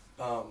enjoy.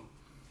 Oh,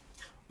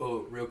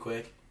 real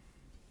quick.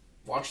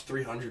 Watched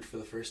 300 for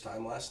the first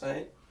time last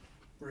night.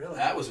 Really,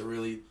 That was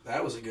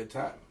a good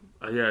time.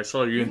 Yeah, I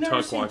saw you You've and never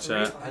Tuck seen watch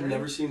that. 300? I've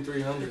never seen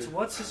 300. It's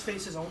what's his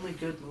face's only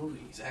good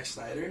movie. Zack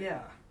Snyder?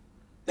 Yeah,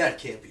 That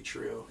can't be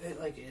true. it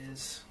like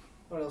is.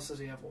 What else does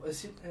he have?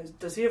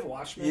 Does he have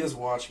Watchmen? He has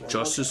Watchmen.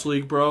 Justice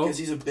League, bro. Because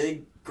he's a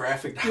big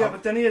graphic novel. Yeah,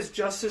 but then he has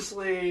Justice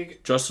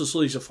League. Justice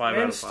League's a 5 out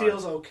Man of 5. of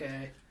Steel's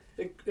okay.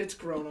 It's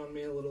grown on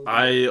me a little bit.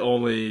 I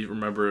only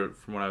remember it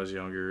from when I was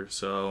younger,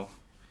 so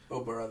Oh,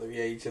 brother.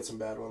 Yeah, you get some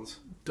bad ones.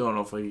 don't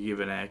know if I could give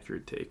an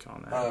accurate take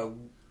on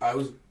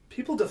that.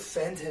 People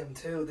defend him,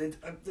 too.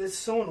 It's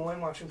so annoying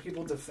watching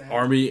people defend.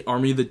 Army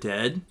of the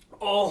Dead?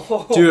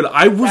 Oh, Dude,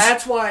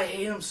 that's why I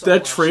hate him so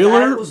that much.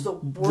 trailer That was the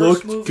worst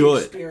looked movie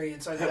good.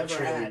 experience I've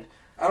ever had.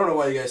 I don't know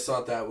why you guys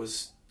thought that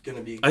was going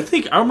to be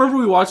good. I remember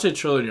we watched that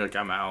trailer and you're like,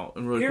 I'm out.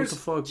 And we're like, what the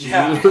fuck?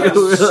 Yeah, dude? I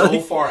was so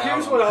far out.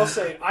 Here's what I'll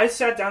say. I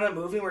sat down that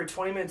movie, we're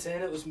 20 minutes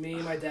in, it was me,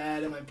 my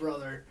dad, and my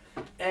brother.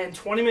 And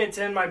 20 minutes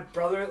in, my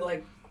brother,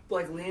 like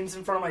leans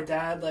in front of my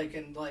dad,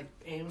 and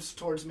aims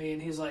towards me,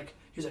 and he's like,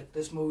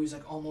 this movie's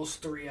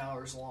almost 3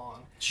 hours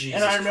long. Jesus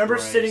and I remember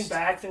Christ. sitting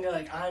back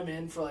thinking I'm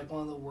in for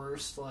one of the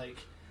worst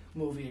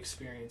movie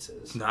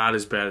experiences. Not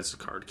as bad as the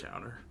card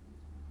counter.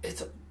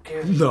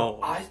 Gary, No.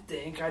 I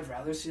think I'd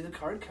rather see the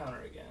card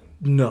counter again.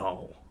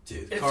 No.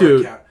 Dude,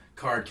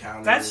 card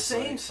counter. That's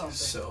saying something.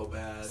 So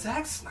bad.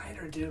 Zack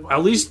Snyder, dude.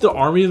 At least the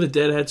Army of the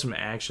Dead had some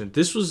action.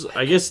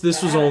 I guess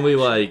this was only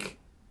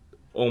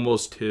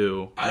almost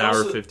 2, an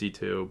hour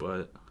 52,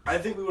 but I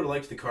think we would have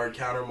liked the card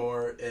counter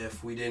more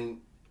if we didn't.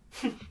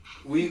 When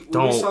we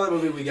saw that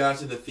movie, we got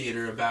to the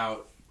theater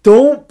about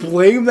don't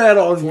blame that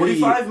on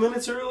 45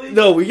 minutes early.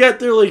 No, we got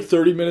there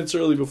 30 minutes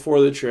early before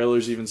the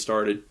trailers even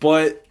started.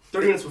 But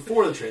 30 minutes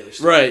before the trailer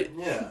started. Right.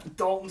 Yeah.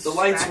 Dalton's the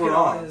lights were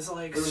on. His,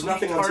 there was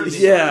nothing on TV.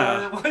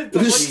 Yeah. It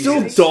was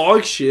still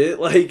dog shit.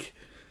 Could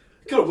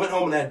have went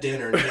home and had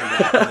dinner and came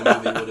back and the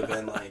movie would have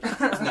been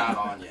it's not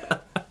on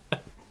yet.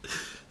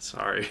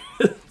 Sorry.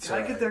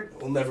 Gotta get there.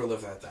 We'll never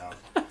live that down.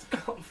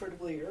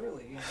 Comfortably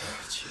early. Yeah.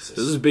 Jesus. This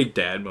is a big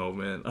dad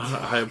moment.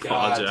 I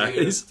apologize. God,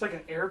 it's like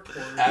an airport.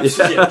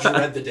 Absolutely. Yeah.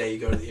 Dread the day you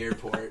go to the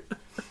airport.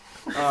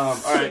 All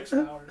right. 6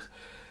 hours.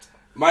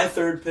 My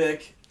third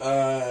pick,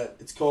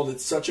 it's called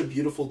It's Such a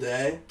Beautiful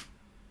Day.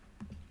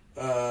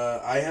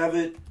 I have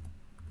it.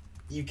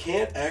 You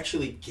can't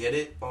actually get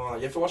it on.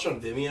 You have to watch it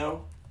on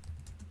Vimeo.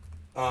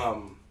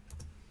 But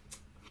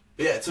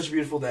yeah, It's Such a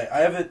Beautiful Day. I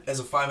have it as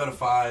a 5 out of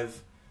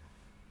 5.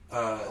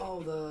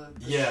 The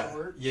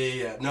short?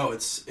 Yeah. No,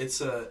 it's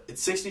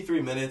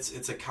 63 minutes.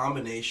 It's a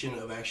combination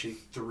of actually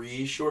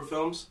 3 short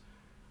films.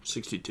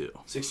 62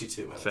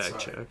 minutes. Fact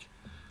check.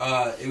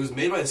 It was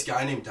made by this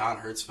guy named Don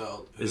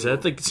Hertzfeldt. Is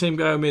that the same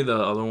guy who made the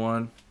other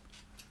one?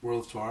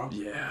 World of Tomorrow?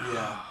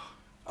 Yeah.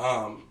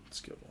 That's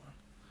a good one.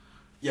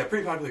 Yeah,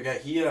 pretty popular guy.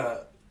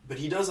 But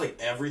he does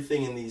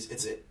everything in these.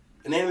 It's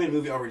an animated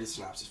movie. I'll read the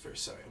synopsis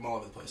first. Sorry, I'm all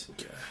over the place.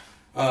 Okay.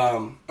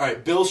 All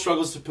right, Bill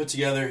struggles to put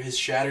together his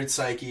shattered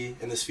psyche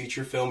in this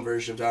feature film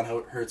version of Don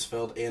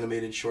Hertzfeldt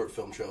animated short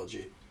film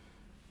trilogy.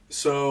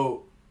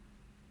 So,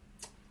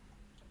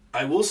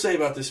 I will say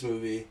about this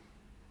movie,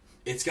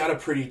 it's got a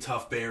pretty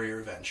tough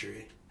barrier of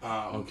entry.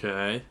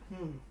 Okay.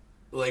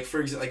 For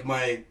example,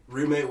 my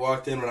roommate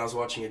walked in when I was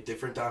watching a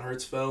different Don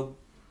Hertzfeldt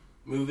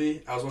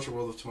movie. I was watching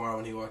World of Tomorrow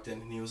when he walked in,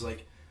 and he was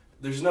like,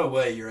 "There's no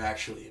way you're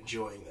actually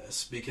enjoying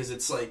this because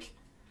it's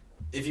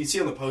if you see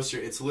on the poster,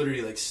 it's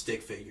literally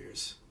stick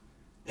figures,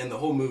 and the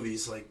whole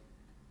movie's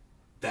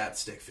that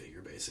stick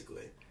figure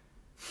basically."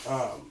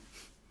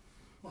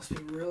 Must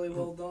be really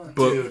well done.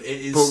 Dude, it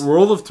is. But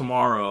World of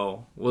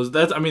Tomorrow was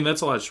that. I mean,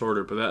 that's a lot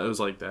shorter, but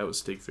that was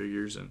stick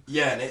figures and.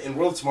 Yeah, and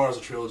World of Tomorrow is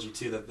a trilogy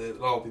too that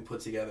it'll all be put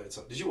together.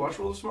 Did you watch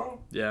World of Tomorrow?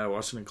 Yeah, I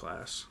watched it in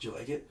class. Did you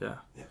like it? Yeah.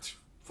 Yeah, it's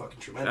fucking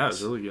tremendous. Yeah, it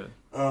was really good.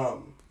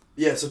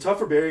 Yeah, so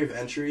tougher barrier of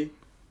entry,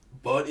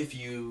 but if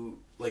you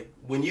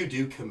when you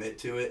do commit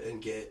to it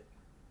and get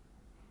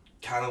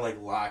kind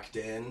of locked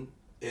in,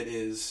 it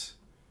is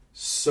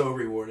so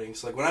rewarding.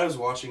 So when I was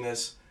watching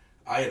this,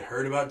 I had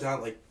heard about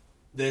Don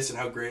this and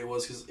how great it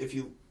was because if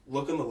you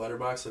look on the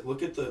letterbox,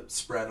 look at the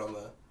spread on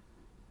the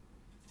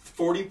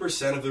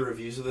 40% of the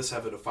reviews of this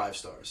have it at 5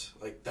 stars.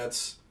 That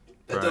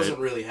right. doesn't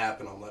really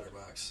happen on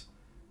Letterboxd.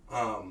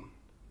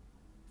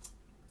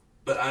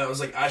 But I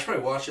was I should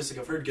probably watch this.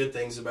 I've heard good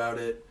things about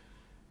it.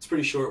 It's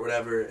pretty short,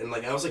 whatever. And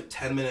I was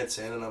 10 minutes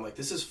in, and I'm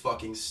this is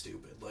fucking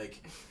stupid.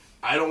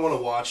 I don't want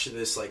to watch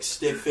this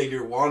stick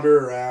figure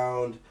wander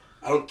around.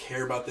 I don't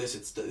care about this.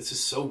 It's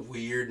just so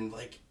weird and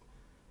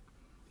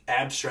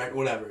abstract,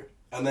 whatever.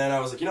 And then I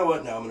was you know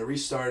what? No, I'm gonna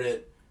restart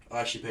it. I'll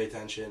actually pay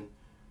attention.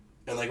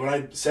 And when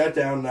I sat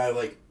down and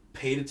I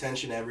paid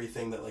attention to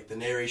everything that the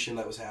narration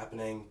that was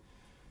happening,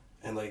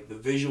 and the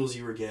visuals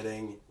you were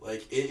getting,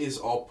 it is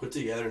all put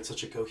together in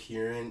such a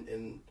coherent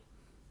and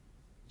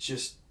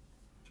just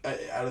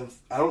I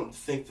don't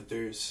think that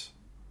there's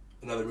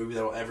another movie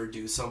that will ever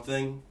do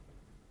something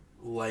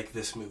like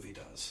this movie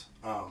does.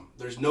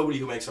 There's nobody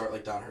who makes art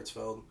like Don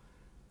Hertzfeldt.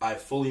 I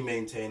fully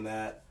maintain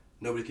that.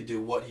 Nobody could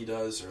do what he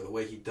does or the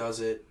way he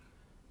does it.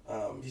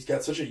 He's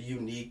got such a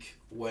unique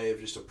way of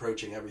just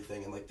approaching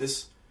everything. And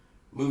this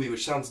movie,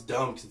 which sounds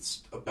dumb because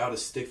it's about a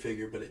stick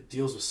figure, but it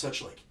deals with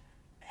such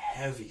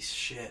heavy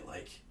shit.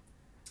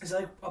 Is it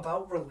like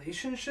about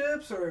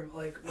relationships or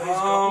like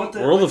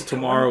World of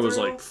Tomorrow was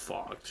like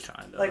fucked,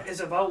 kind of. Like, is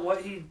it about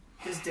what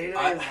his day-to-day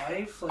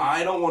life? Like,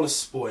 I don't want to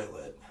spoil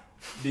it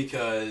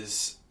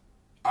because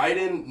I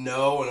didn't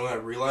know, and when I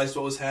realized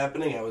what was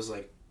happening, I was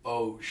like,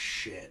 oh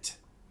shit.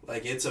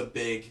 Like, it's a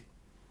big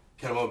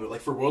kind of moment.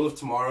 Like, for World of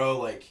Tomorrow,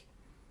 like...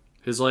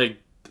 His, like,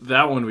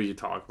 that one we could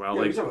talk about.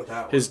 Yeah, like, we can talk about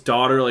that one. His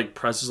daughter, like,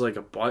 presses, like,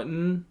 a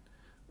button,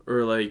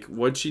 or, like,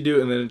 what'd she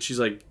do? And then she's,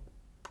 like,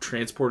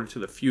 transported to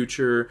the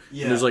future.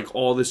 Yeah. And there's, like,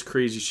 all this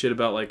crazy shit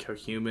about, like, how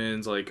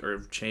humans, like,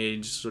 are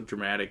changed so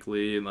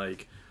dramatically, and,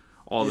 like,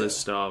 all this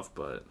stuff,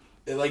 but...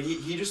 Like,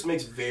 he just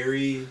makes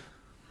very...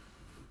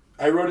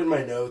 I wrote it in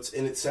my notes,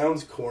 and it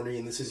sounds corny,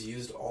 and this is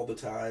used all the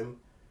time,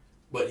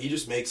 but he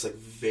just makes, like,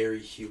 very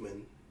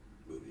human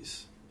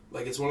movies.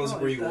 Like, it's one of those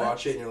where you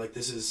watch it, and you're like,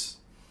 this is...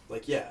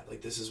 Like, yeah,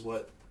 like, this is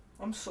what...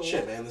 I'm sold.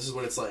 Shit, man, this is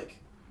what it's like.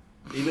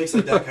 He makes,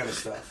 like, that kind of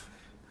stuff.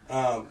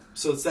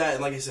 So it's that,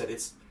 and like I said,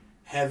 it's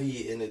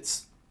heavy, and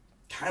it's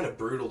kind of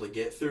brutal to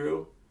get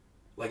through.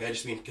 Like, I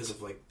just mean because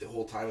of, like, the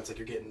whole time it's like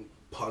you're getting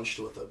punched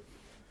with a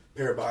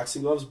pair of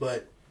boxing gloves,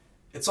 but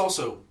it's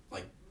also,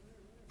 like,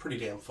 pretty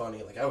damn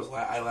funny. Like,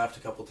 I laughed a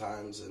couple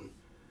times, and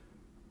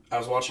I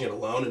was watching it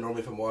alone, and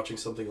normally if I'm watching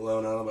something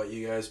alone, I don't know about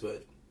you guys,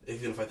 but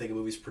even if I think a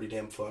movie's pretty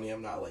damn funny,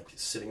 I'm not, like,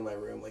 sitting in my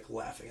room, like,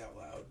 laughing out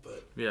loud.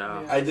 But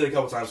yeah. I did a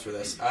couple times for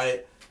this.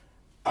 I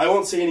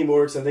won't say any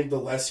more because I think the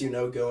less you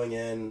know going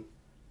in,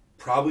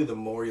 probably the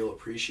more you'll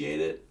appreciate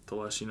it. The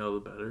less you know,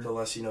 the better. The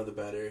less you know, the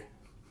better.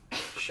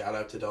 Shout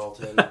out to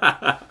Dalton.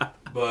 But,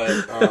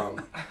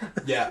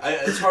 yeah,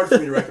 it's hard for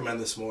me to recommend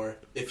this more.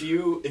 If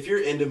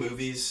you're into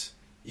movies,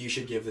 you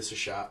should give this a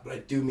shot. But I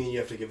do mean you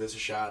have to give this a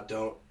shot.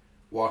 Don't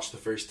watch the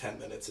first 10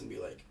 minutes and be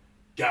like,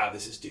 God,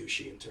 this is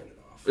douchey, and turn it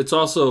off. It's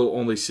also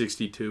only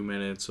 62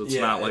 minutes, so it's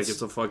not like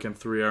it's a fucking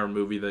 3-hour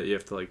movie that you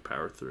have to, like,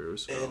 power through.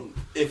 So. And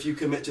if you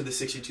commit to the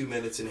 62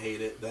 minutes and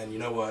hate it, then you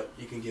know what?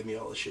 You can give me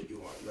all the shit you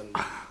want. Then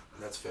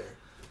that's fair.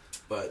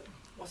 But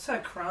what's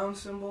that crown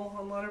symbol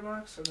on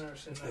Letterboxd? I've never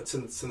seen that.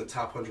 It's in the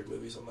top 100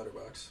 movies on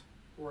Letterboxd.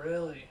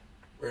 Really?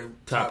 Or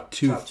top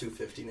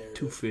 250 narrative.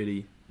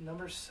 250.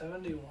 Number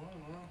 71. Wow.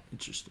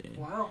 Interesting.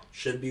 Wow.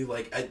 Should be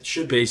like it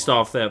should be based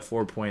off that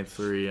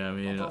 4.3. I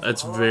mean,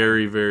 that's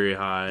very, very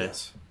high.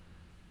 Yes.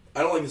 I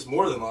don't think it's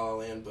more than La La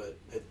Land, but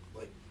it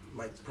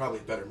might probably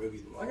a better movie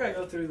than La La Land. I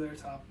gotta go through their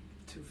top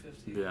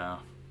 250. Yeah.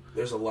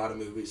 There's a lot of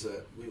movies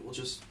that we will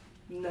just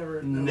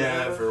never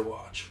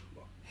watch.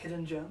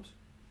 Hidden gems.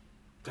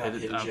 Not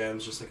hidden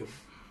gems, just like a.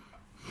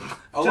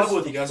 I'll level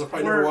with you guys. I'll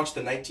probably never watch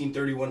the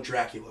 1931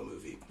 Dracula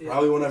movie. Yeah,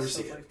 probably won't ever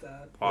see it. Like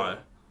that. Why?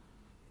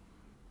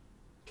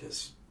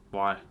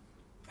 Why?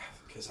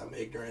 Because I'm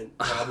ignorant.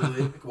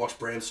 Probably. I could watch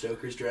Bram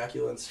Stoker's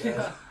Dracula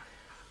instead.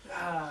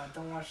 Yeah.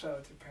 Don't watch that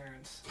with your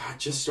parents. I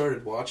just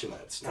started watching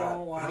that. It's not.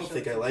 I don't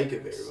think I like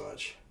it very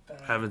much.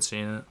 Haven't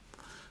seen it.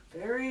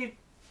 Very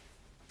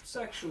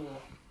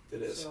sexual.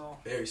 It is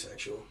very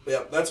sexual. But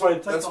yeah, that's my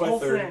whole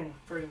third thing,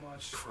 pretty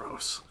much.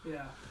 Gross.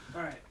 Yeah.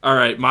 All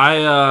right.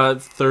 My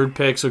third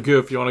pick. So,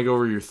 Goof, you want to go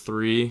over your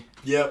 3?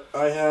 Yep.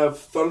 I have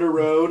Thunder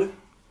Road,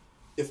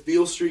 If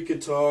Beale Street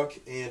Could Talk,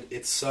 and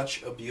It's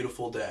Such a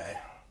Beautiful Day.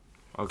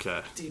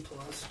 Okay. D+.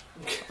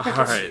 All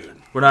right.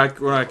 We're not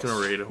gonna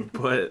rate them,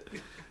 but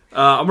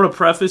I'm gonna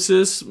preface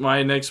this.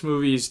 My next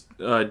movie is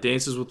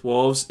Dances with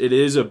Wolves. It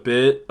is a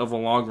bit of a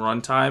long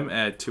runtime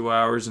at 2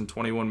 hours and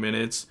 21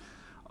 minutes.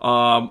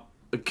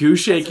 Goose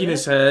shaking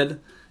his head.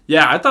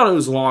 Yeah, I thought it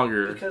was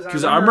longer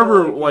because I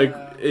remember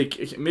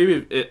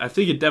I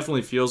think it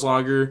definitely feels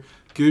longer.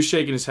 Goose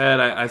shaking his head.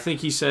 I think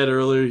he said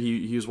earlier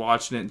he was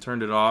watching it and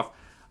turned it off.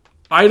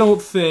 I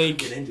don't think.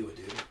 Get into it,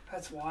 dude.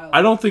 That's wild.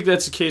 I don't think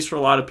that's the case for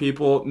a lot of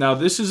people. Now,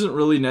 this isn't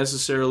really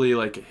necessarily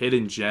like a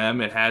hidden gem.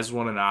 It has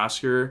won an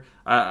Oscar.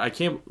 I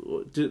can't.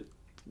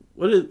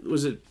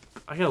 Was it?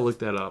 I gotta look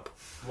that up.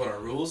 What our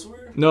rules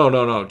were?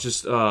 No.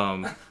 Just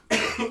that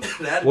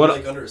had to be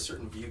like under a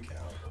certain view count.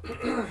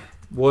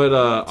 What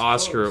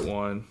Oscar it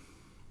won?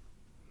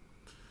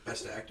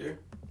 Best actor.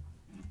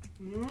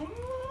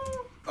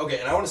 Okay,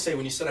 and I want to say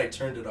when you said I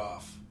turned it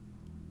off.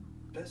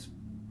 Best.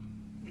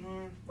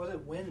 What did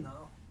it win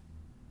though?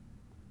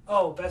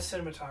 Oh, best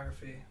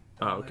cinematography.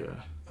 Oh, okay.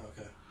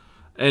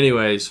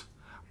 Anyways,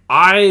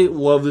 I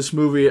love this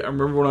movie. I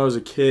remember when I was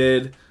a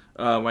kid,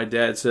 my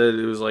dad said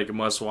it was like a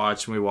must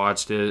watch, and we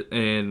watched it,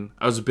 and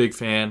I was a big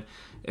fan.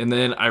 And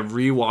then I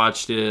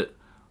rewatched it.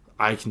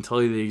 I can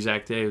tell you the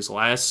exact day. It was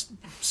last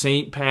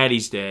St.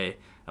 Patty's Day,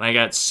 and I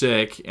got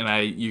sick,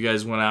 and you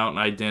guys went out, and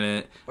I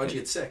didn't. Why'd you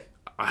get sick?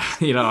 I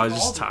was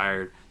just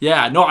tired.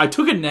 Yeah, no, I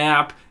took a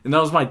nap, and that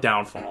was my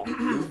downfall.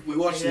 We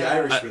watched The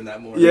Irishman that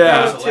morning.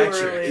 Yeah, it was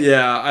electric.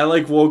 Yeah, I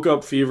woke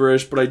up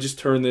feverish, but I just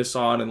turned this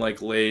on and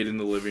laid in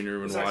the living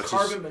room and watched.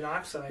 Carbon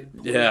monoxide.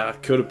 Yeah,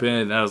 could have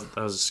been. That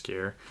was a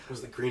scare. It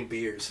was the green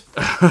beers.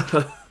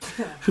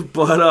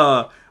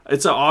 But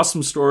it's an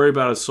awesome story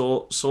about a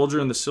soldier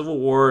in the Civil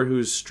War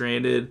who's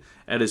stranded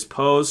at his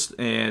post,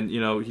 and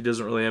he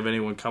doesn't really have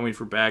anyone coming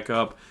for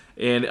backup.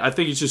 And I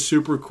think it's just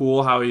super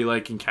cool how he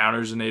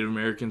encounters the Native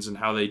Americans and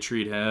how they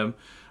treat him.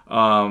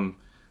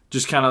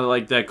 just kind of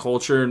like that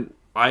culture. And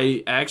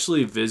I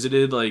actually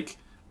visited like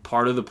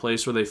part of the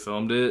place where they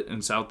filmed it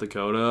in South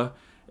Dakota,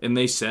 and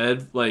they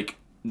said like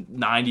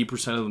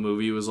 90% of the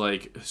movie was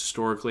like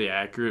historically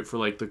accurate for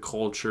like the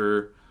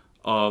culture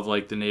of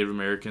like the Native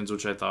Americans,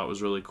 which I thought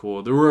was really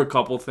cool. There were a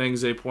couple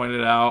things they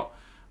pointed out.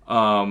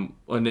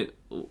 The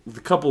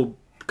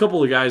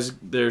couple of guys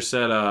there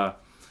said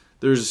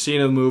there's a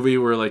scene in the movie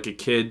where like a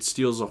kid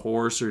steals a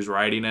horse or he's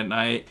riding at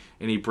night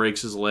and he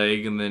breaks his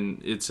leg, and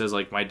then it says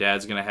like my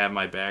dad's gonna have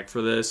my back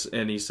for this,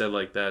 and he said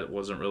like that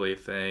wasn't really a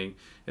thing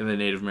in the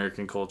Native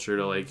American culture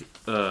to like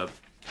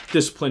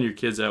discipline your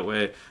kids that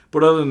way.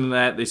 But other than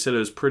that, they said it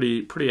was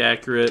pretty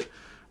accurate.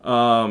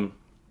 Kevin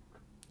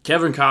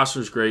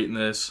Costner's great in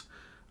this.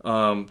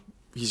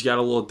 He's got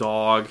a little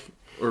dog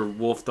or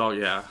wolf dog,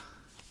 yeah.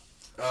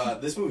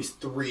 This movie's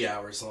 3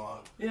 hours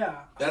long. Yeah.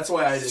 That's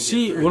why I didn't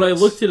see get when I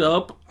looked it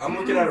up. I'm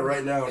looking at it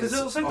right now. Because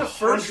it was like the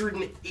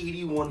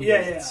 181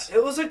 minutes. Yeah.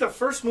 It was like the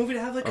first movie to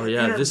have like an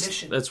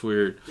intermission. That's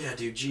weird. Yeah,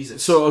 dude,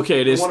 Jesus. So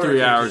okay, it is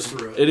 3 hours.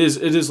 It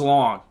is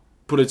long,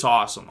 but it's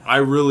awesome. I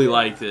really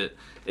liked it.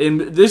 And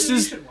this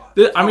is,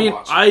 I mean,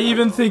 I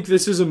even think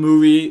this is a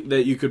movie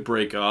that you could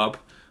break up.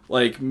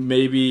 Like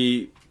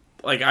maybe,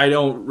 like I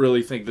don't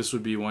really think this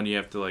would be one you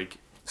have to like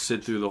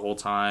sit through the whole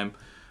time.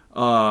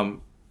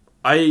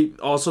 I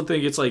also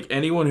think it's like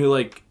anyone who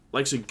like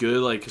likes a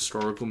good like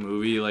historical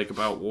movie like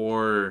about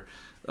war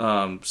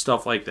or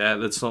stuff like that.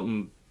 That's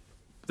something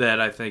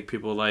that I think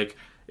people like.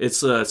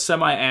 It's a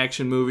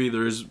semi-action movie.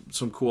 There's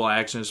some cool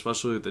action,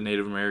 especially with the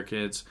Native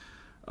Americans.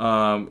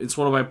 It's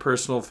one of my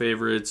personal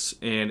favorites,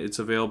 and it's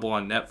available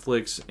on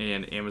Netflix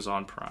and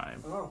Amazon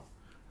Prime. Oh,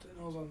 didn't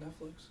know it was on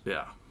Netflix.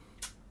 Yeah,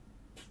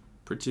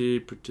 pretty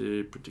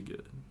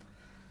good.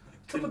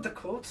 Come with the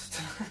quotes.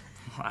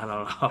 I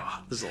don't know.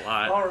 There's a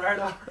lot. All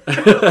right.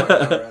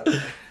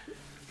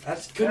 I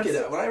just couldn't get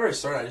it. When I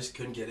first started, I just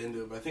couldn't get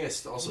into it. But I think I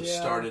also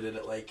started it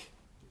at like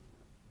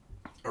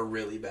a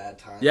really bad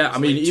time. Yeah, I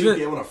mean, like even 2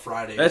 p.m. on a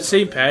Friday. That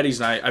St. Patty's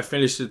night, I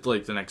finished it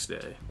like the next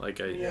day. Like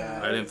I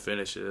didn't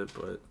finish it,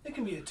 but it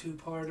can be a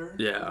two-parter.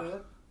 Yeah.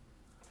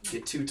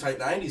 Get 2 tight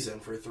 90s in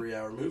for a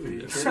 3-hour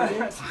movie.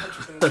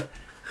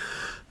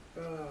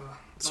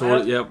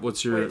 So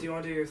what's your? Wait, do you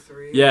want to do your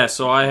 3? Yeah,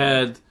 so I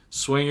had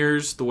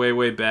Swingers, The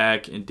Way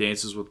Back, and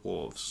Dances with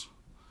Wolves.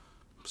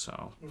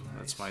 So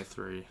that's my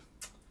 3.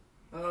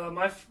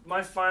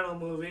 My final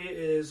movie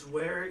is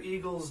Where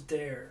Eagles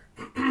Dare.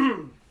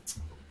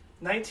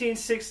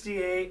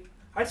 1968.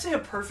 I'd say a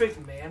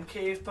perfect man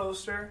cave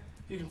poster.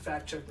 You can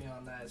fact check me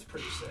on that. It's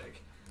pretty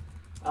sick.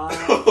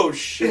 Oh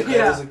shit,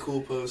 that is a cool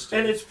poster.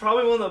 And it's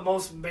probably one of the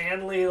most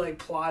manly like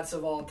plots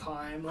of all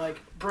time. Like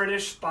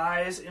British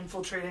spies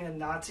infiltrating a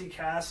Nazi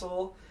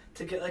castle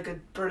to get like a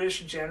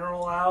British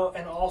general out,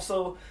 and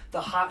also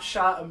the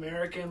hotshot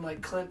American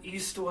like Clint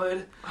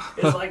Eastwood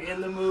is like in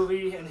the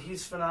movie, and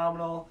he's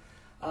phenomenal.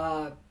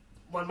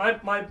 When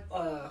my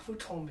who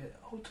told me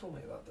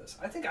about this?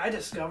 I think I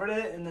discovered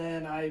it, and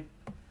then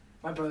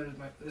my brother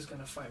is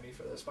gonna fight me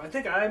for this, but I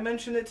think I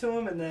mentioned it to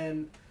him, and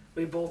then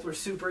we both were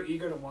super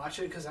eager to watch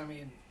it, because I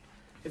mean,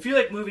 if you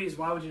like movies,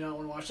 why would you not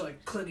want to watch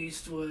like Clint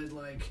Eastwood,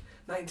 like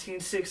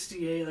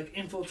 1968, like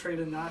infiltrate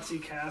a Nazi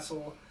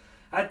castle?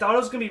 I thought it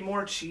was gonna be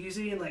more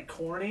cheesy and like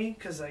corny,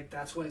 because like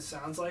that's what it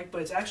sounds like,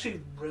 but it's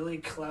actually really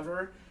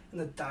clever, and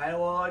the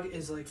dialogue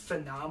is like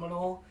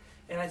phenomenal.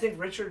 And I think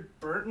Richard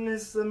Burton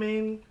is the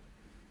main.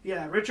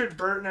 Yeah, Richard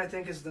Burton I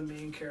think is the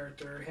main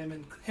character. Him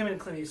and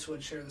Clint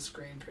Eastwood share the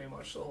screen pretty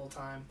much the whole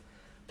time.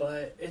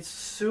 But it's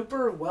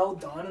super well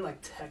done and like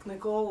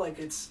technical. Like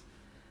it's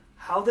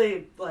how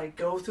they like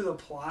go through the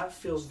plot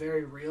feels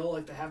very real.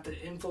 Like they have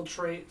to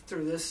infiltrate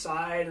through this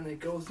side, and they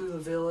go through the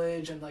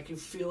village, and like you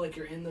feel like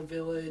you're in the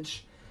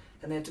village,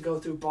 and they have to go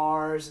through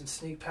bars and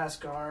sneak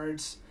past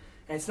guards.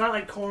 And it's not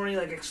like corny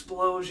like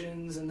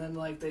explosions and then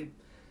like they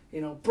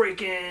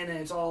break in, and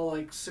it's all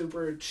like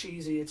super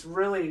cheesy. It's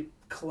really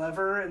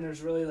clever, and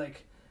there's really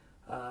like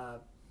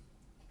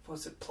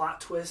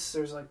plot twists.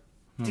 There's like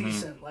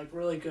decent, like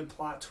really good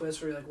plot twists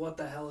where you're like, what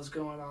the hell is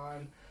going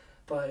on?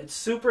 But it's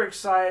super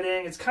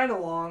exciting. It's kind of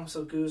long,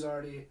 so Goo's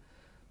already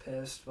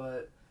pissed,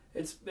 but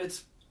it's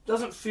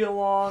doesn't feel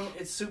long.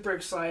 It's super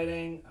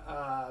exciting.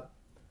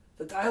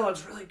 The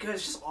dialogue's really good.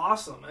 It's just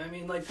awesome. I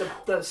mean, like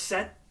the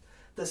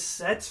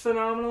set's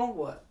phenomenal.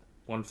 What?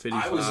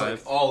 155. I was like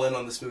all in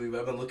on this movie, but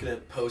I've been looking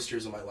at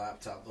posters on my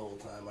laptop the whole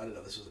time. I didn't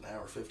know this was an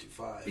hour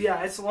 55.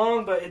 Yeah, it's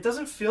long, but it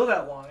doesn't feel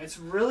that long. It's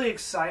really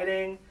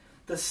exciting.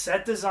 The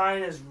set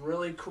design is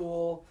really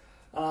cool.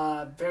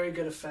 Very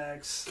good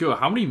effects. Cool.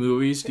 How many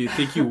movies do you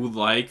think you would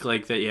like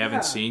that you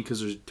haven't seen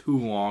because they're too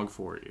long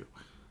for you?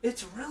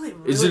 It's really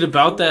Is it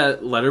about cool.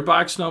 that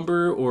letterbox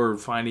number or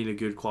finding a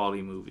good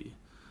quality movie?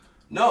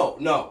 No.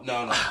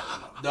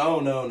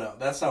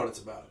 That's not what it's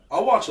about.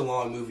 I'll watch a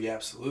long movie,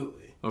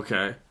 absolutely.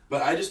 Okay.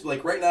 But I just,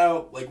 like, right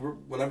now, like,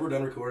 whenever we're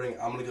done recording,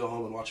 I'm going to go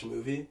home and watch a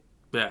movie.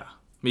 Yeah,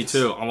 me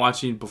too. I'm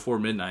watching Before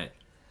Midnight.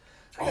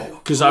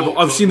 Because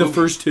I've seen the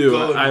first two.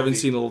 I haven't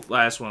seen the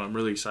last one. I'm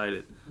really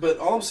excited. But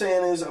all I'm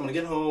saying is I'm going to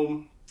get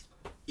home,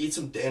 eat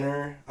some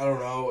dinner. I don't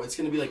know. It's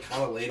going to be like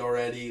kind of late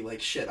already.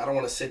 Like, shit, I don't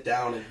want to sit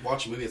down and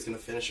watch a movie that's going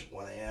to finish at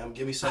 1 a.m.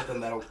 Give me something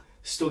that'll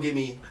still get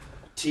me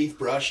teeth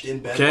brushed in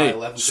bed by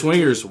 11:15.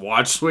 Swingers.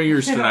 Watch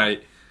Swingers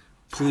tonight.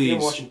 Please. I'm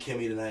watching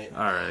Kimmy tonight.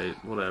 All right,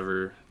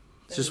 whatever.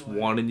 It's just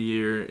one in the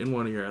year, in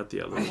one ear, out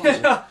the other.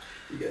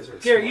 You guys are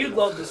Gary, you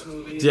love this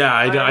movie. Yeah,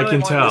 I really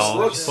can want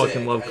tell. I This fucking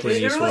sick. love Clint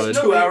It really- Eastwood.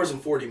 no, 2 hours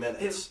and 40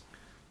 minutes.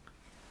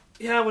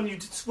 Yeah, when you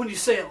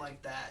say it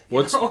like that.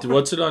 What's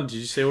it on? Did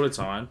you say what it's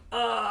on?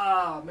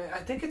 Man, I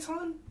think it's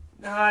on.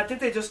 I think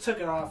they just took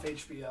it off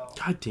HBO.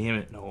 God damn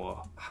it,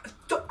 Noah.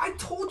 I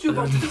told you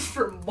about this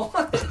for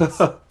months.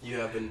 You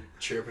have been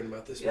chirping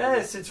about this movie.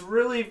 Yes, it's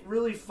really,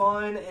 really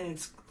fun, and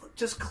it's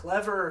just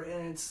clever,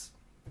 and it's...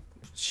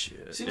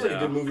 Shit. Seems like a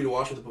good movie to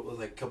watch with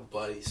like a couple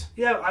buddies.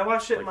 Yeah, I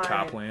watched it in Like my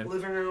Copland.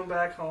 living room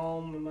back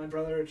home, and my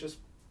brother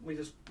we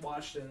just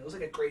watched it, and it was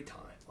like a great time.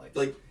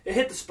 Like it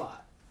hit the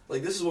spot.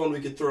 Like, this is one we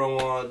could throw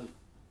on.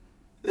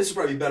 This would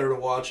probably be better to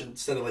watch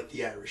instead of, like,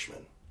 The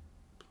Irishman.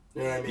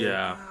 You know what I mean?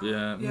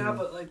 Yeah. Yeah,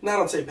 but, like... Not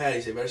on St.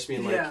 Patty's Day, but I just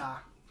mean, like... Yeah.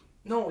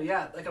 No,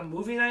 yeah, like a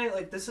movie night,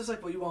 like, this is,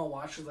 like, what you want to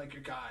watch with, like,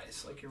 your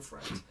guys, like, your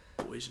friends.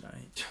 Boys'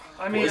 night.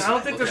 I mean, Boys' I don't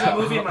night, think look there's a out.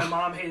 movie my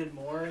mom hated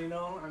more, you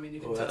know? I mean, you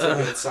can Well, tell. that's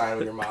a good sign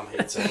when your mom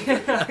hates it.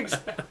 Yeah,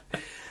 exactly.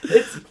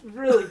 It's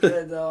really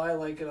good, though. I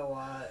like it a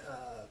lot.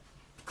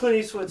 Clint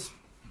Eastwood's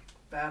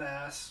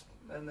badass.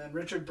 And then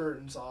Richard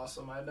Burton's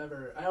awesome. I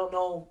don't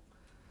know,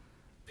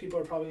 people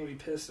are probably going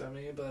to be pissed at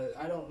me, but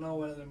I don't know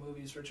what other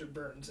movies Richard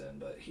Burton's in,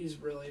 but he's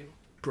really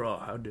Bro,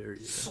 how dare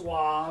you?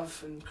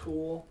 suave and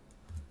cool.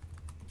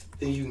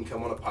 Think you can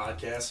come on a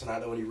podcast and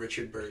not know any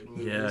Richard Burton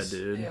movies? Yeah,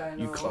 dude. Yeah, I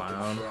know. You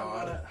clown.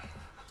 fraud.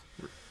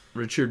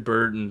 Richard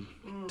Burton.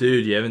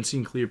 Dude, you haven't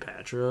seen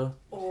Cleopatra?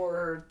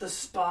 Or The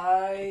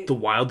Spy. The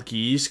Wild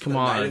Geese? Come The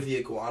Night on. of the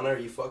Iguana? Are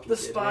you fucking The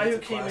kidding Spy me? Who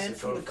It's a Came in classic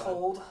from the codified.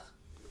 Cold.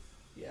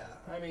 Yeah,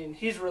 I mean,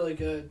 he's really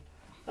good.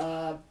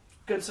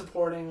 Good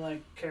supporting,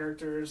 like,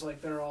 characters.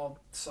 Like, they're all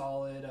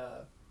solid.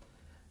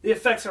 The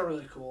effects are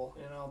really cool,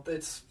 you know.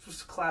 It's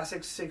just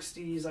classic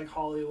 60s, like,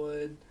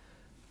 Hollywood.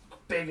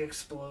 Big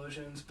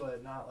explosions,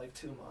 but not, like,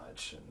 too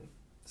much. And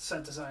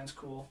set design's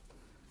cool.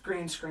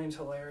 Green screen's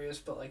hilarious,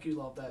 but, like, you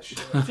love that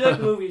shit. If you like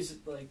movies,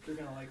 like, you're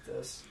gonna like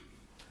this.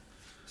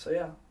 So,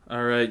 yeah.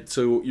 All right,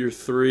 so you're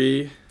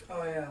 3.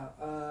 Oh,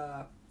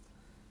 yeah.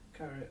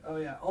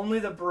 Only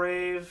the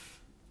Brave,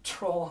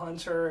 Troll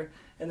Hunter,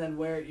 and then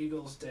Where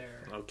Eagles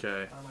Dare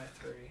Okay. are my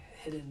 3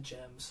 hidden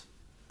gems.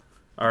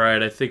 All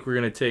right, I think we're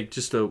going to take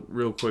just a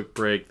real quick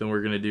break, then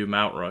we're going to do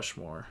Mount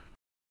Rushmore.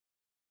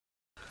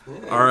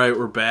 Yeah. All right,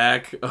 we're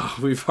back.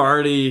 We've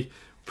already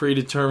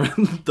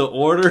predetermined the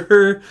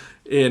order,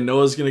 and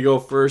Noah's going to go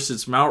first.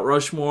 It's Mount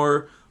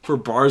Rushmore for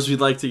bars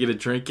we'd like to get a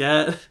drink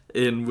at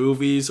in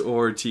movies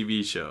or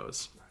TV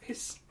shows.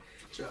 Nice.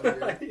 Good job,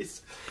 Gary.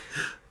 Nice.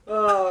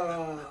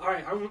 All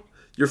right.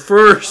 You're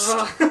first.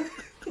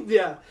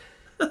 Yeah.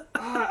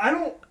 I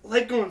don't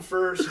like going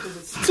first because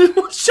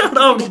it's... Shut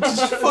up.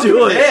 Just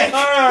do it.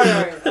 All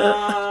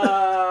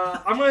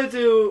right. I'm going to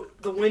do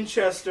the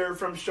Winchester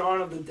from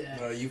Shaun of the Dead.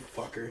 Oh, you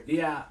fucker.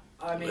 Yeah.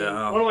 I mean,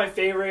 Yeah. one of my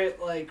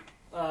favorite, like,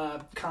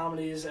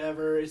 comedies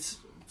ever. It's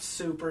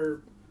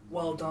super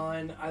well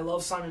done. I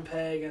love Simon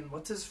Pegg and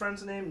what's his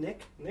friend's name?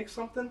 Nick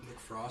something? Nick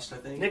Frost, I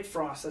think. Nick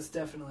Frost, that's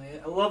definitely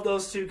it. I love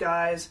those two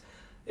guys.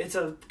 It's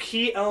a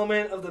key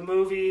element of the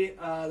movie.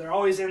 They're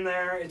always in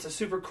there. It's a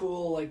super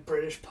cool, like,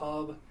 British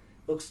pub.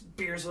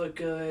 Beers look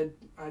good.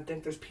 I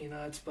think there's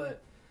peanuts, but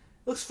it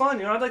looks fun.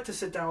 You know, I'd like to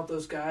sit down with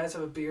those guys,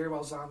 have a beer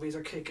while zombies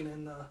are kicking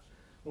in the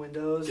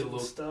windows Get a and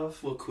little-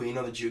 stuff. Little Queen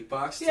on the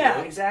jukebox, too.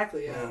 Yeah,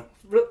 exactly. Yeah.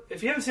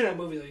 If you haven't seen that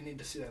movie, though, you need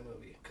to see that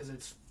movie because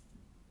it's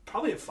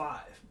probably a 5.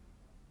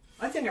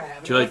 I think I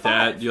have it. Do you like at a 5.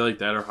 that? Do you like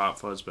that or Hot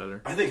Fuzz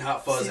better? I think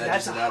Hot Fuzz See, edges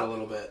that's it a out a hot-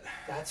 little bit.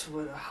 That's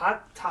what a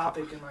hot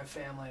topic in my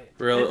family.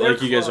 Really? They're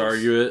Like you guys close.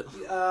 argue it?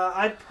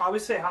 I'd probably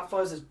say Hot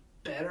Fuzz is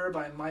better,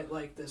 but I might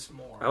like this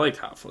more. I liked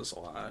Hot Fuzz a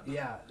lot.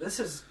 Yeah, this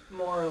is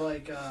more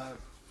like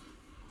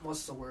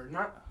what's the word?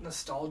 Not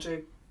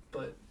nostalgic,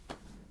 but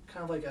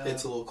kind of like a.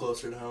 It's a little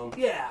closer to home.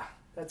 Yeah,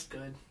 that's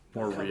good.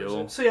 More That covers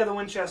real. it. So yeah, the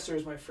Winchester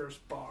is my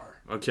first bar.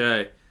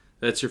 Okay,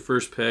 that's your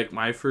first pick.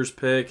 My first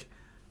pick,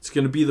 it's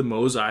going to be the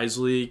Mos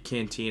Eisley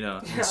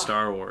Cantina Yeah. in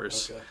Star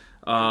Wars.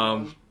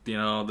 Okay. You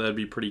know, that'd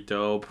be pretty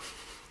dope.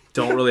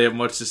 Don't really have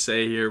much to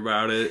say here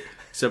about it,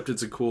 except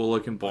it's a cool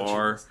looking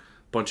bar.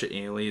 Bunch of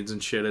aliens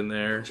and shit in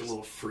there. Bunch of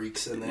little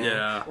freaks in there.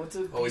 Yeah. What's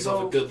it? Always Grebo?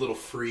 love a good little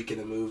freak in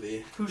a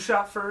movie. Who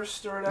shot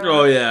first or whatever?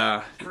 Oh,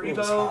 yeah. It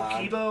was Grebo,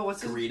 hot. Kibo,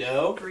 what's his?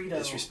 Greedo. Greedo.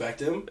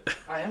 Disrespect him.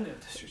 I am gonna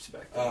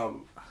disrespect.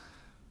 him.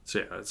 So,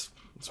 yeah, that's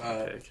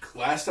my pick.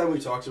 Last time we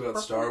talked about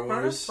Star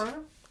Wars.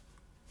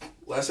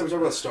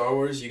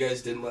 You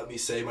guys didn't let me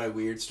say my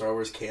weird Star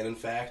Wars canon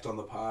fact on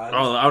the pod.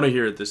 Oh, I want to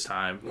hear it this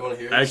time. You want to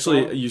hear it?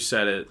 Actually, you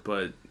said it,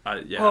 but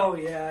yeah. Oh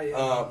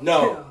yeah.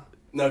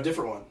 No,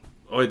 different one.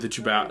 Oh, wait, that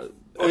you about.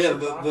 Oh yeah,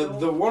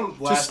 the one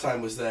last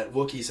time was that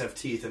Wookiees have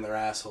teeth in their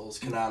assholes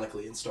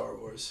canonically in Star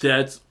Wars.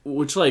 That's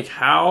which, like,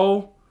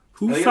 how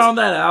Who found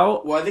that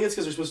out? Well, I think it's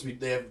because they're supposed to be.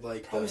 They have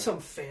like Probably some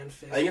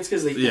fanfic. I think it's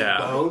because they eat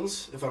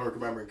bones. If I'm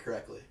remembering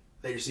correctly,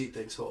 they just eat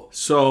things whole.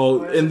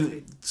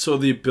 So so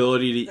the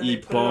ability to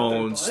eat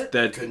bones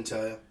that couldn't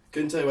tell you.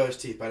 Couldn't tell you why there's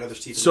teeth. But I know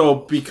there's teeth. So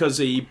because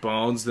they eat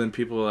bones, then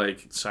people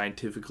like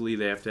scientifically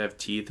they have to have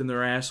teeth in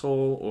their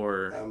asshole,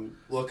 or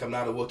look, I'm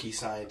not a Wookiee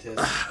scientist.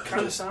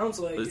 Kind of sounds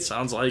like it. It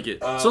sounds like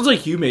it. Sounds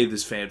like you made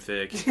this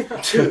fanfic.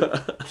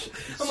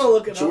 I'm gonna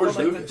look it George up.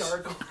 I'm like Lucas.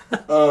 the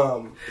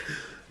dark.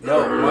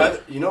 No,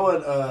 you know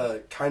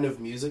what kind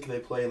of music they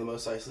play in the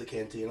Mos Eisley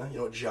Cantina? You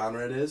know what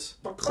genre it is?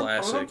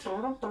 Classic.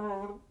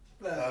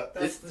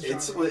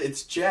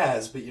 It's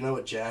jazz, but you know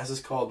what jazz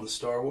is called in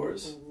Star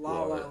Wars?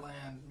 La La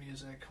Land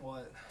music.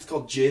 What? It's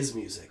called jizz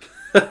music.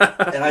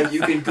 And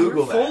you can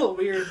Google that. Full of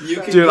weird.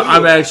 Dude,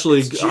 I'm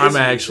actually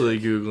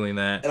googling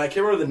that. And I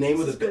can't remember the name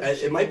of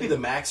the. It might be the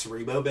Max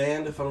Rebo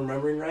band if I'm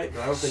remembering right,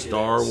 but I don't think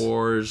Star it is.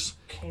 Wars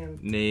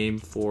name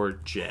for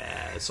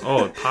jazz.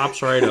 Oh, it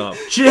pops right up.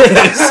 Jizz.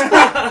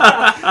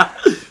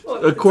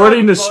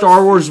 According to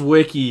Star Wars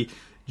Wiki,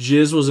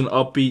 jizz was an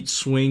upbeat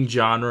swing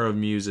genre of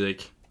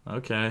music.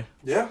 Okay.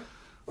 Yeah.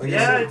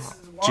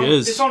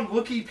 It's on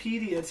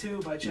Wikipedia too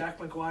by Jack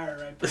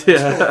McGuire right there.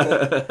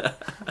 Yeah.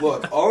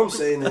 Look, all I'm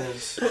saying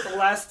is the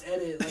last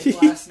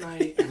edit last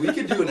night. We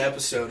could do an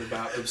episode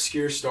about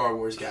obscure Star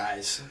Wars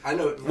guys. I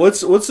know.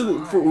 What's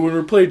when we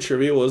were playing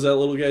trivia? What was that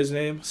little guy's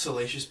name?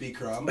 Salacious B.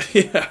 Crumb.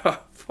 Yeah.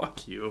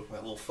 Fuck you.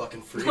 That little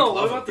fucking freak. No,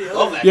 what about the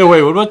other? Yeah.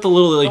 Wait. What about the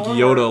little like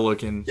Yoda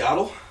looking?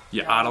 Yaddle.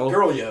 Yaddle.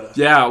 Girl Yoda.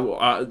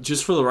 Yeah.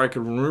 Just for the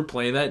record, when we were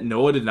playing that,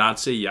 Noah did not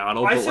say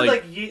Yaddle. I but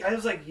said I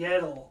was like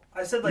Yeddle.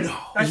 I said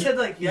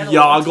Yeddle.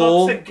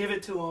 Yoggle. Said give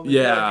it to him.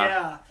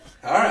 Yeah.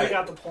 All right. I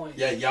got the point.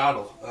 Yeah,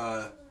 Yaddle.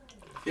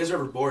 If you guys are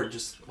ever bored,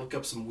 just look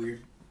up some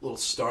weird little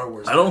Star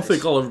Wars. I don't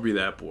think I'll ever be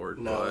that bored.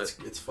 No, but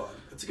it's fun.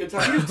 It's a good You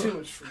time. have too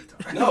much free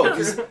time. No,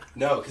 because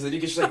then you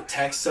can just like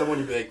text someone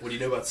and be like, "What do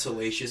you know about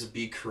Salacious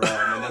B. Crumb?"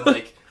 And then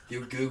like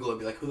you Google it and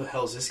be like, "Who the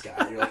hell is this guy?"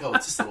 And you're like, "Oh,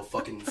 it's this little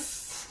fucking."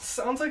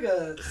 Sounds like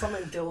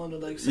something Dylan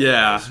would like. Say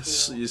yeah,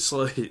 yeah.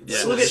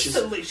 Look at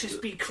Salacious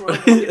B. Crumb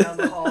walking down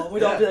the hall.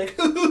 We'd all be like,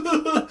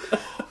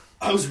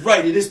 I was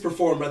right. It is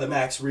performed by the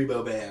Max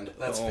Rebo Band.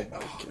 That's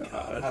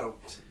God. I don't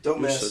You're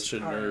mess. such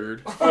a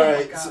nerd. Oh All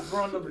right, my God,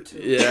 we're on number 2.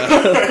 Yeah.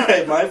 All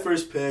right, my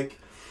first pick.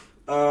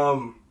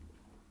 I'm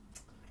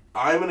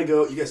gonna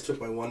go. You guys took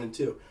my 1 and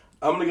 2.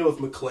 I'm gonna go with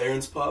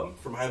McLaren's Pub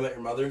from How I Met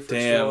Your Mother.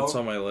 Damn, it's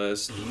on my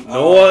list.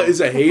 Noah is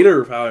a hater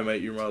of How I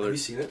Met Your Mother. Have you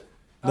seen it?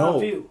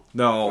 No,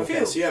 no.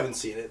 Okay, so you haven't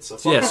seen it. So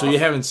yeah, so you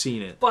haven't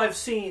seen it. But I've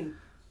seen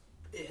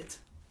it.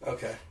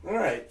 Okay, all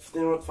right.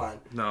 You know what? Fine.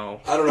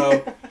 No. I don't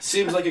know.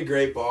 Seems like a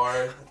great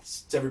bar.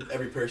 It's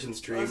every person's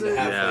dream to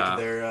have like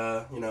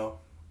their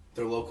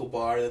their local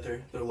bar,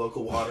 their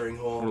local watering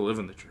hole. We're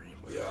living the dream.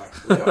 We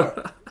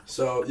are.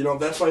 So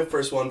that's my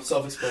first one.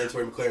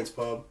 Self-explanatory. McLaren's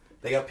Pub.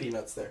 They got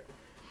peanuts there.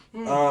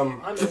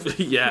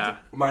 Yeah.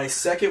 My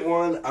second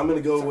one, I'm gonna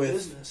go with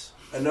business.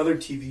 Another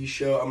TV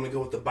show. I'm gonna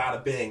go with the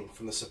Bada Bing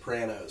from The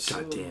Sopranos.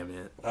 God damn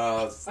it.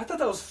 I thought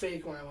that was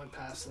fake when I went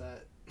past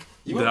that.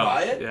 You went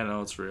by it? Yeah,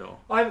 no, it's real.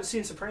 Well, I haven't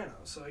seen Sopranos,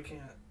 so I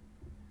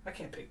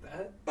can't pick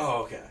that.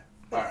 Oh, okay.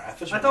 All right. I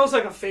thought it was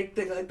like a fake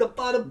thing, like the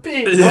Bada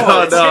Bing.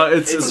 No,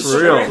 it's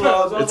real.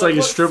 Club. It's like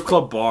a strip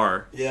club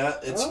bar. Yeah,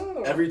 it's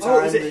every time.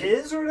 Oh, is it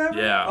his or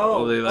whatever? Yeah.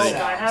 Oh, well, they like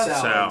I have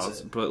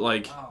sounds, but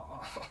like.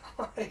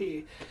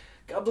 Hey,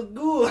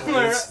 gabagool.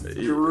 It's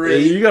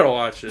great. You gotta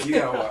watch it. You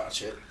gotta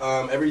watch it.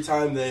 Every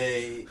time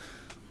they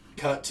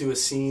cut to a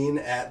scene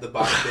at the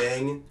Bada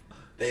Bing,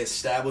 they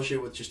establish it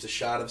with just a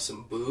shot of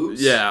some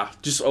boobs. Yeah,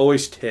 just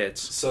always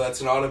tits. So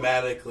that's an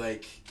automatic,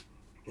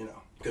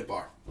 good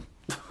bar.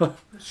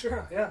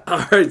 Sure, yeah.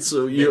 All right,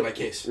 so you my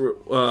case.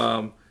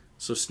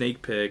 So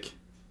snake pick.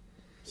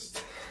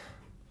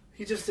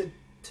 He just did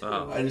 2.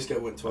 I just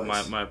went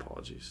twice. My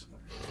apologies.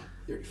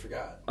 You already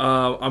forgot.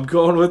 I'm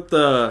going with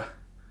the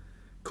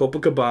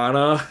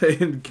Copacabana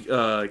in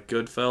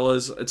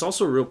Goodfellas. It's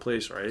also a real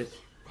place, right?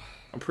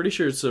 I'm pretty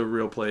sure it's a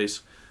real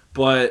place,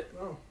 but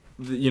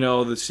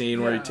the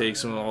scene where he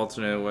takes him the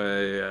alternate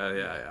way.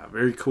 Yeah.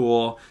 Very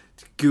cool.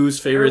 Goo's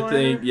favorite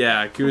thing.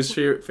 Yeah, Goo's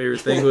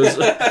favorite thing was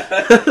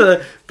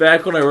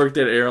back when I worked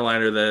at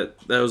Airliner. That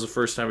was the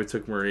first time we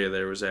took Maria.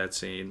 There was that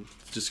scene,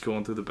 just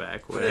going through the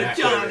back way.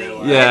 Johnny.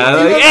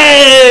 Yeah,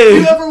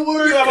 hey, you ever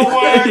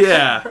work?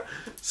 Yeah.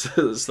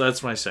 So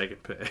that's my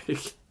second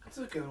pick. That's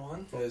a good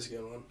one. That is a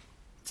good one.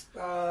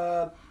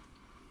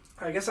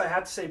 I guess I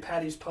have to say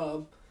Patty's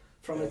Pub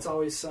from It's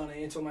Always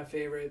Sunny. It's one of my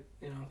favorite,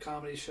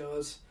 comedy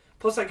shows.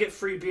 Plus, I get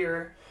free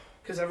beer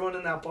because everyone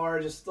in that bar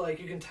just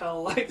you can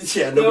tell they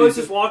always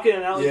just walk in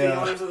and out. Yeah.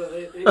 The owners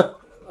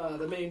of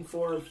the main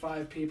 4 or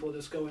 5 people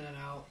just go in and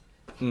out.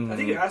 I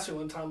think you asked me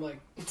one time,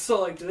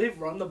 do they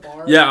run the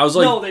bar? Yeah, I was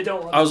like, no, they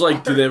don't. Run I was the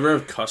like, bar. do they ever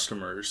have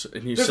customers?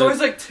 And you There's said,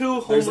 always 2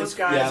 homeless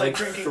guys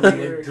drinking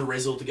beer.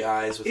 Grizzled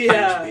guys with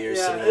Yeah. beer.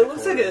 It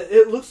looks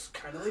it looks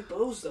kind of like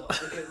Bo's though.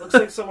 It looks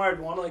like somewhere I'd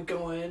want to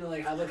go in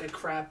and have a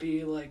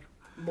crappy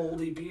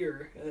moldy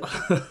beer.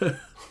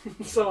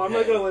 So I'm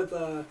gonna go with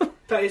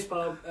Patty's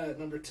Pub at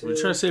number 2. What are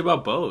you trying to say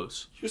about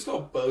Bose? You just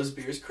call Bose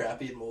beers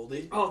crappy and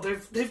moldy? Oh,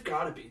 they've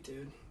got to be,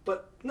 dude.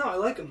 But no, I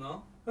like them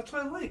though. That's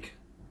what I like.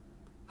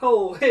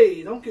 Oh,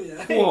 hey, don't give me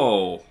that. Hey.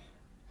 Whoa.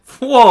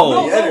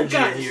 Whoa. The energy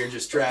guys. in here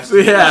just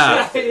drastically.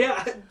 Yeah.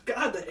 Yeah.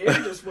 God, the air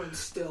just went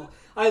still.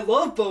 I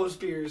love Bose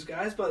beers,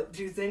 guys, but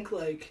do you think,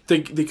 like... They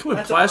come in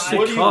That's a plastic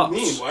What do you cups.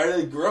 mean? Why are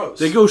they gross?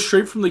 They go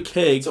straight from the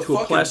keg It's a to a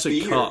fucking plastic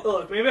beer. cup.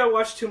 Look, maybe I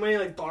watched too many,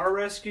 like, bar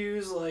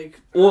rescues,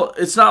 like... Well,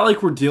 it's not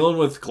like we're dealing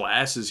with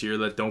glasses here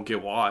that don't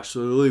get washed.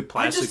 So they're really I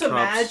plastic just cups.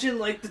 imagine,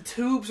 like, the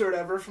tubes or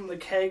whatever from the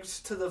kegs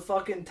to the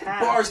fucking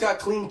tap. Bar's got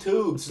clean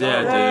tubes.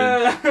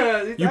 Yeah,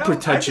 No. dude. You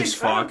pretentious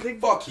fuck.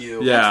 Fuck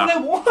you. Yeah. That's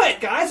what I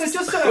want, guys. I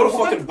just said Go I to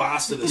want... fucking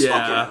Boston this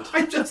Yeah. weekend.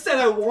 I just said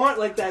I want,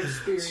 like, that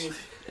experience.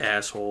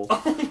 Asshole.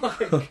 Oh,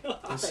 my God.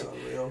 That's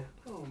unreal.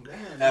 Oh,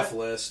 man. F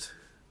list.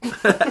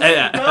 F,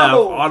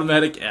 No.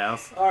 automatic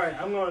F. All right,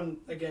 I'm going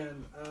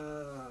again.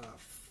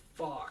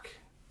 Fuck.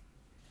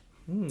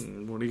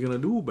 What are you gonna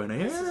do,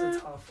 Benny? This is a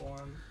tough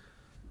one.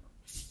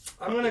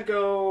 I'm gonna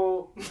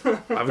go.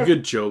 I have a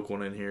good joke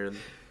one in here.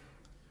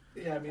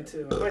 Yeah, me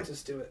too. I might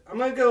just do it. I'm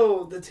gonna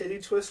go the Titty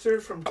Twister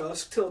from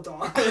Dusk Till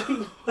Dawn.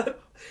 I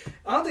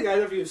don't think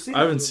either of you have seen. I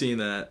haven't that movie. seen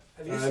that.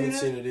 Have I you haven't seen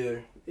seen it? it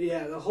either.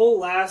 Yeah, the whole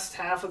last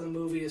half of the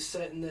movie is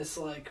set in this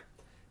like,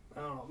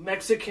 I don't know,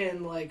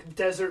 Mexican like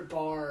desert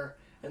bar,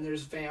 and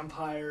there's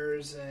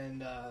vampires,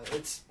 and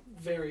it's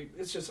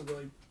just a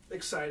really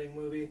exciting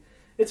movie.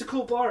 It's a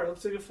cool bar. It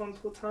looks like a fun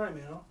little time,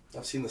 you know.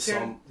 I've seen the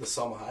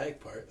Salma Hayek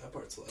part. That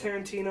part's like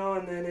Tarantino,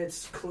 and then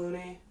it's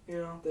Clooney. You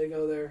know, they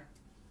go there.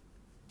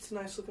 It's a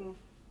nice looking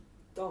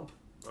dump.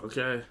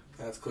 Okay.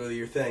 that's clearly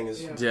your thing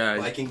is Yeah.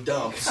 liking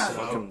dumps. So.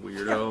 Fucking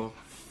weirdo.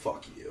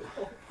 Fuck you.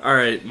 All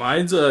right,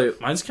 mine's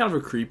kind of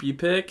a creepy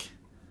pick.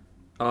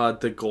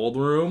 The Gold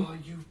Room Oh,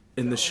 you.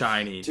 in The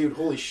Shining. Dude,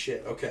 holy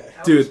shit. Okay.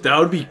 Dude, that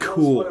would be That was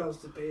cool. what I was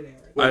debating.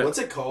 Right? Wait, I- what's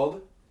it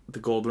called? The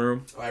Gold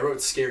Room. Oh, I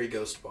wrote Scary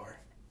Ghost Bar.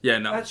 Yeah,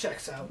 no. That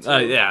checks out.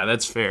 Yeah,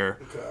 that's fair.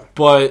 Okay.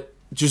 But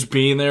just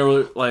being there,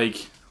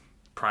 like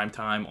prime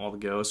time, all the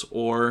ghosts,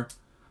 or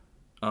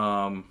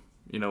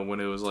when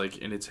it was like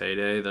in its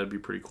heyday, that'd be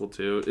pretty cool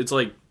too. It's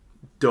like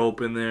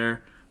dope in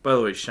there. By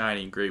the way,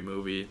 Shining, great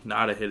movie.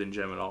 Not a hidden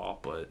gem at all,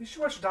 but You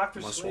should watch Doctor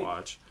must Sleep.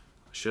 watch.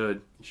 I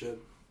should. You should.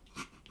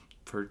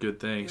 For good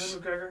things.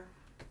 Ewan McGregor.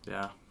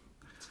 Yeah.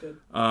 It's good.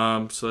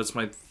 So that's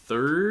my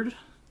third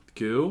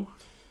goo.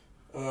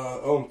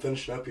 I'm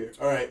finishing up here.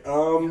 All right.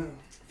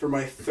 For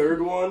my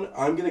third one,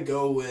 I'm gonna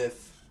go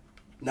with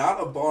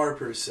not a bar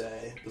per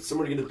se, but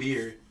somewhere to get a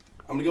beer.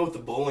 I'm gonna go with the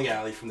bowling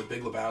alley from the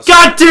Big Lebowski.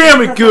 God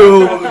damn it, I'm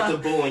goo! going with the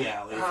bowling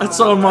alley. That's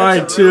on mine,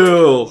 That's a really too.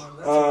 good one.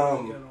 That's a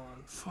really good one.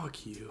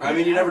 Fuck you. I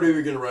mean, you never knew who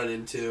you're gonna run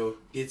into.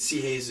 You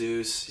see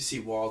Jesus, you see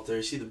Walter,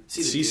 you see the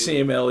See dude.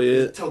 Sam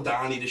Elliott. Tell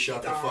Donnie to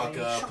shut the fuck Donnie,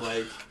 up.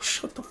 Like,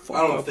 Shut the fuck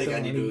I up. don't think I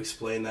need to Donnie.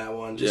 explain that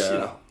one. Just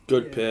Yeah.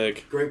 Good Yeah.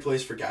 pick. great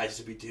place for guys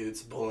to be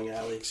dudes. The bowling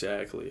alley.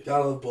 Exactly.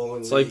 Gotta love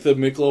bowling. It's like the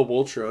Michelob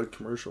Ultra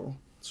commercial.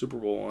 Super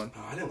Bowl one.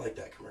 Oh, I didn't like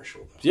that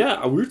commercial though.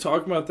 Yeah, we were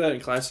talking about that in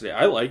class today.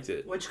 I liked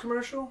it. Which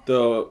commercial?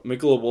 The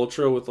Michelob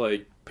Ultra with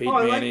like Peyton Oh,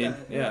 I like Manning. that.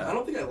 I Yeah.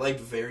 don't think I liked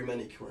very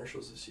many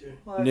commercials this year.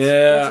 Well,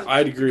 Yeah, a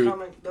I'd agree with-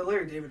 comment. The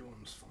Larry David one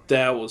was funny.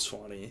 That was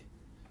funny.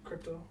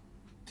 Crypto.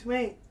 Too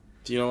many.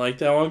 Do you not like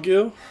that one,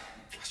 Gil?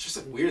 It's just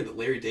like weird that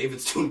Larry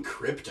David's doing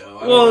crypto.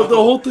 I Well, don't the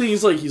know. whole thing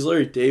is like he's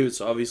Larry David,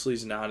 so obviously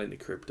he's not into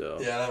crypto.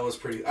 Yeah, that was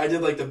pretty. I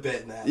did like the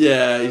bit in that.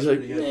 Yeah, That he's was like,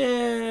 pretty good.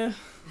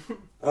 yeah.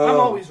 I'm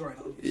always right.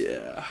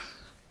 Yeah.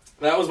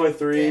 That was my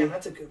three. Damn,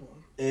 that's a good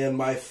one. And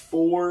my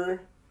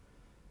four,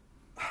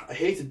 I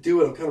hate to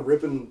do it. I'm kind of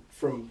ripping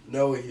from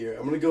Noah here.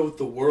 I'm going to go with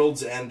the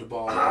World's End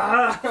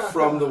bar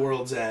from the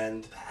World's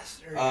End.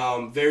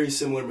 Bastard. Very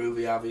similar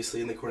movie,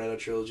 obviously, in the Cornetto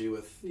trilogy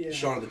with Yeah.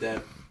 Shaun of the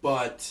Dead.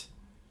 But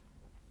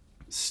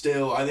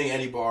still, I think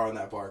any bar on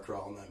that bar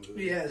crawl in that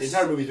movie. Yes. The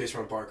entire movie is based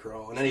around bar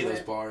crawl. And any of those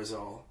Right. bars,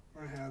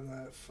 I have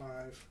that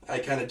 5. I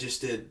kind of just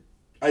did.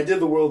 I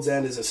did the World's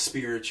End as a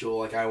spiritual,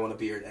 like I want to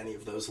be at any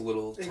of those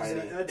little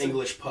Exactly. tiny That's a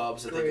English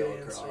pubs that they go great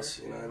across.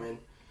 answer. You know what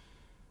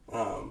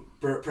I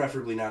mean?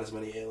 Preferably not as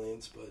many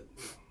aliens, but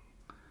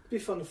Be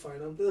fun to fight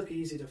them. They look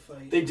easy to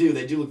fight. they do.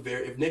 They do look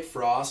very. If Nick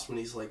Frost, when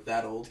he's like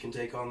that old, can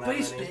take on that But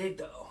he's many, big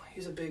though.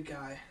 He's a big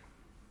guy.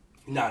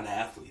 not an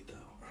athlete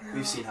though.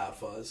 We've seen Hot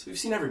Fuzz. We've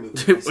seen every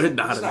movie. Dude, He's not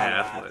not an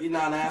athlete. He's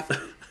not an athlete.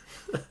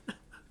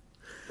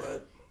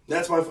 But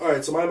that's my. All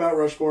right, so my Mount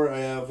Rushmore. I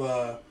have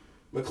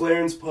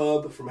McLaren's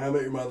Pub from How I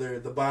Met Your Mother,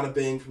 the Bada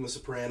Bing from The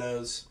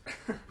Sopranos,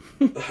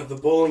 the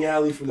Bowling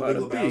Alley from The Big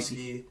Bada Bing.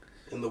 Lebowski,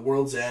 and the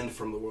World's End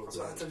from The World's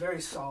That's a End. very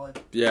solid.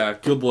 Yeah,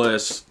 good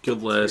list.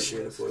 Good list.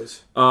 Appreciate it,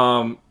 boys.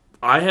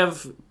 I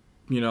have,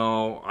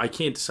 I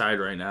can't decide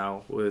right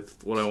now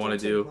with what I want to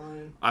Still do. take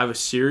mine. I have a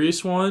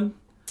serious one,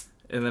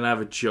 and then I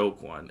have a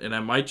joke one. And I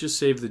might just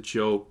save the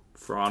joke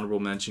for honorable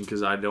mention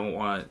because I don't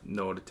want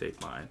Noah to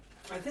take mine.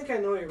 I think I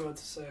know what you're about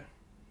to say.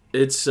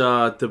 It's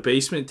the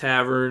Basement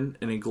Tavern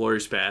and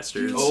Inglourious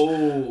Bastards.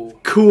 Oh,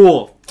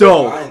 Cool.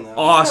 Dope. Fine, though.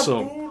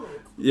 Awesome. God damn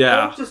it. Yeah.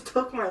 That just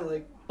took my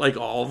Like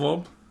all of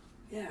them.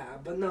 Yeah,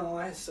 but no,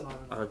 I still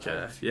haven't.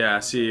 Okay. Yeah,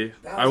 see,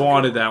 I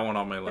wanted that one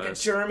on my like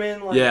list. a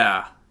German,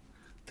 yeah.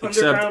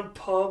 underground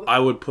pub. I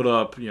would put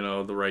up,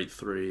 the right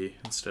 3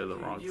 instead of the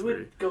wrong 3. You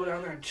would go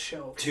down there and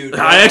choke. Dude,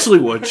 I actually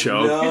would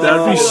choke. No,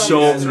 That'd be so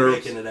you guys are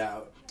nervous. making it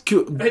out.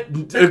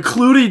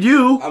 Including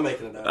you. I'm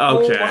making it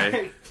out.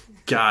 Okay.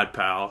 God,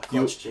 pal.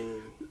 Clutch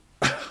team.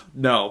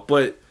 No,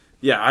 but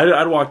yeah,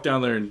 I'd walk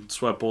down there and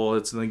sweat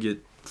bullets and then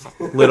get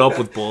lit up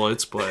with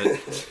bullets, but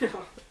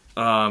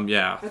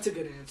yeah. That's a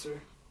good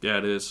answer. Yeah,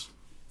 it is.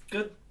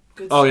 Good.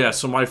 Oh yeah,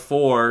 so my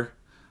 4,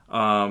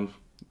 the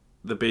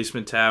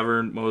Basement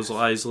Tavern, Mos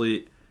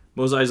Eisley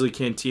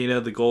Cantina,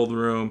 the Golden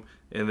Room,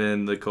 and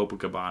then the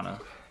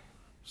Copacabana.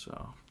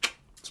 So,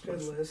 it's a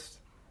good list.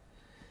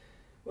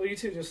 Well, you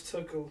two just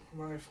took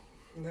my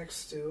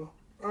next two.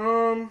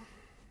 I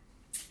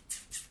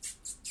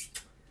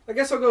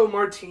guess I'll go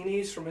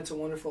Martinis from It's a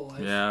Wonderful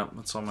Life. Yeah,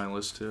 that's on my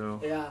list too.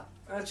 Yeah,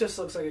 that just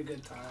looks like a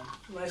good time.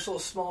 Nice little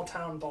small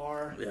town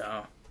bar.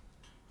 Yeah.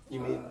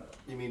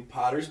 You mean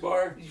Potter's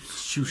Bar?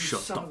 You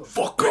shut the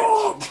fuck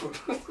up. up.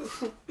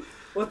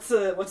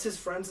 What's his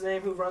friend's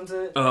name who runs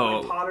it?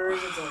 Oh, Potter's.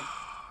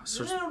 It's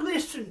like, now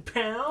listen,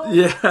 pal.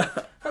 Yeah.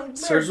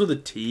 Starts with a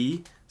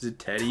T. Is it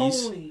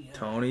Teddy's? Tony.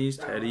 Tony's,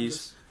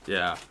 Teddy's.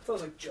 Yeah. I thought it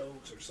was like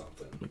Joe's or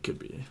something. It could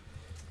be.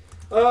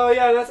 Oh,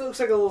 yeah, that looks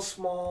like a little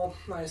small,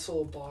 nice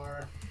little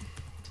bar.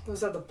 It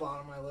was at the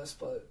bottom of my list,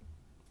 but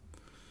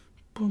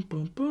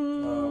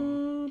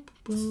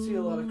see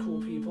a lot of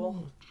cool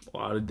people. A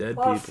lot of dead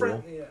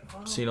people.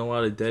 Seen a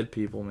lot of dead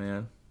people,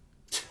 man.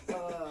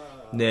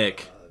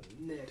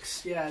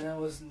 Nick's. Yeah, that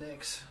was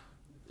Nick's.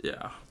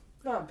 Yeah.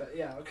 Not bad.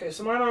 Yeah, okay.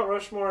 So my Mount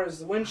Rushmore is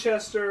the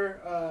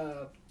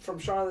Winchester from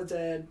Shaun of the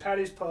Dead,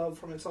 Patty's Pub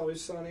from It's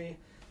Always Sunny,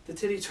 the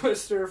Titty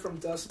Twister from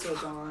Dusk Till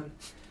Dawn,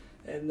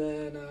 and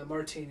then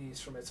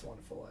Martinis from It's a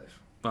Wonderful Life.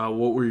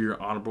 What were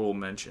your honorable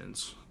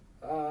mentions?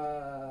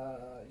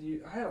 I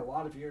had a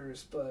lot of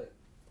yours, but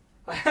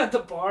I had the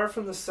bar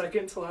from the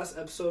second to last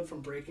episode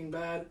from Breaking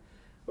Bad.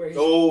 Where he's...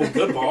 Oh,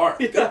 good bar.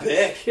 Yeah. Good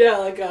pick. Yeah,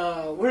 like,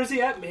 where's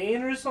he at?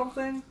 Maine or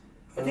something?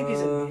 I think he's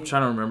in Maine. I'm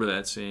trying to remember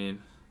that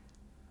scene.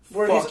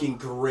 Where fucking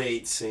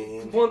great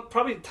scene.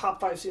 Probably top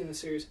 5 scene in the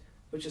series,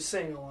 which is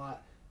saying a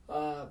lot.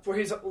 Where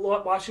he's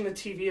watching the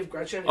TV of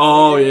Gretchen.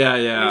 Oh,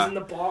 yeah. He's in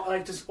the bar,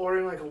 like, just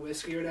ordering, like, a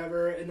whiskey or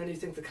whatever, and then you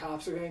think the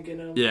cops are going to get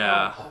him.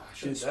 Yeah. Oh, I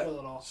shouldn't spoil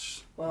it all.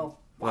 Well,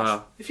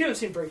 wow. If you haven't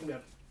seen Breaking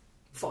Bad,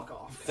 fuck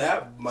off.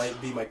 That might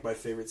be, like, my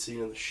favorite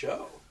scene in the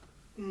show.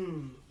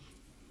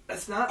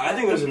 That's not... I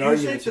think there's an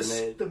argument to be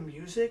made. The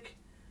music...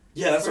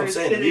 Yeah, that's what I'm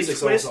saying. The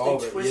music's almost all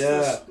of it.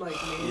 Yeah.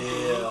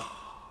 Yeah.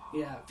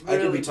 Yeah. Really,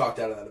 I could be talked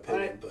out of that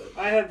opinion, but...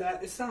 I had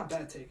that. It's not a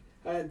bad take.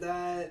 I had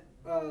that...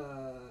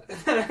 I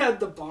had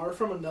the bar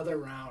from Another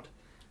Round.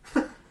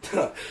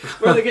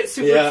 Where they get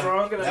super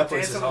drunk and that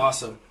place is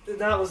awesome.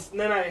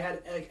 Then I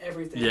had like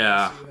everything.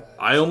 Yeah,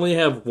 I only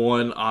have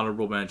one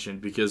honorable mention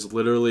because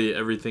literally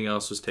everything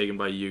else was taken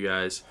by you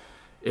guys,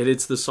 and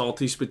it's the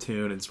Salty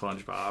Spittoon and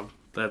SpongeBob.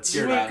 That's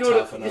you're not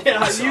tough enough.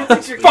 Yeah, you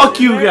think you're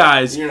fuck you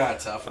guys. You're not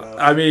tough enough.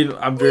 I mean,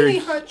 I'm very.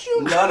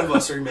 None of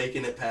us are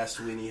making it past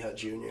Weenie Hut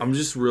Jr. I'm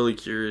just really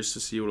curious to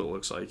see what it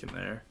looks like in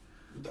there.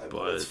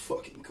 But it's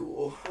fucking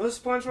cool. What does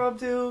SpongeBob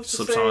do?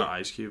 Slips on an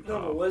ice cube.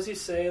 No, but what does he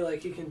say?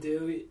 Like he can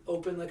do? He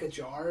open like a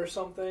jar or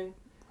something.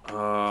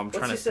 I'm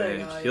trying to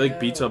think. He like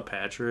beats up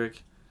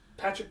Patrick.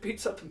 Patrick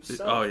beats up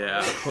himself. Oh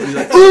yeah. He's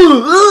like,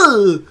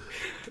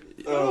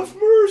 have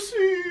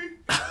mercy.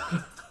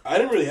 I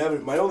didn't really have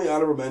it. My only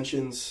honorable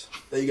mentions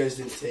that you guys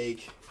didn't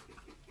take.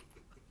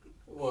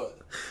 What?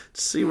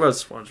 See about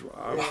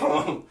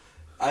SpongeBob.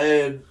 I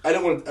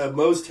didn't want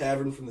Moe's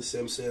Tavern from The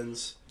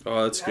Simpsons.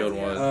 Oh, that's a good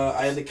one.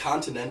 I had the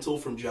Continental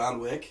from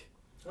John Wick.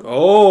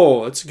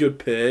 Oh, that's a good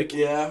pick.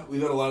 Yeah,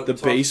 we've had a lot of the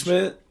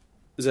basement.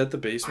 Is that the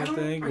basement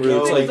thing? Where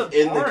it's like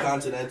in the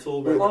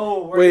Continental.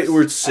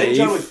 Where it's safe.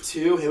 John Wick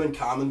 2, him and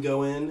Common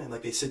go in and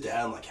like they sit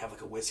down and like have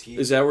like a whiskey.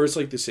 Is that where it's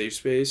like the safe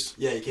space?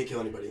 Yeah, you can't kill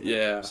anybody.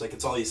 Yeah, it's like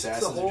it's all the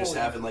assassins are just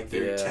having like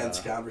very tense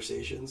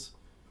conversations.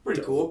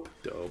 Pretty cool.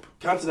 Dope.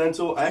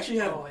 Continental. I actually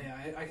had. Oh yeah,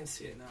 I can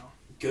see it now.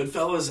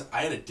 Goodfellas.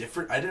 I had a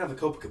different. I didn't have the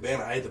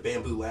Copacabana. I had the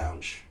Bamboo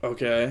Lounge.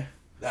 Okay.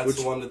 That's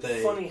the one that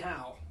they. Funny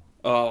how.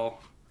 Oh.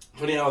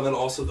 Funny how, and then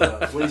also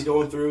the when he's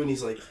going through and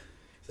he's like,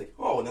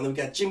 oh, and then we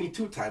got Jimmy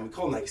 2 time. We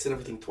call him like he said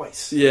everything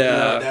twice.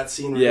 Yeah, that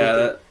scene.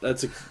 Yeah,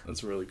 that's a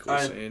really cool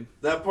scene.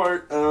 That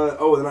part. And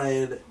then I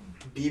had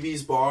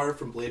BB's Bar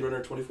from Blade Runner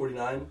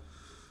 2049.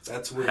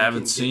 That's where I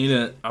haven't seen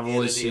it. I've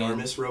only seen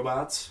Armis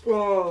robots.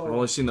 Whoa. I've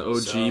only seen the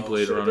OG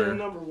Blade Runner.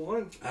 Number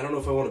 1. I don't know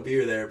if I want a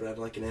beer there, but I'd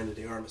like an Anna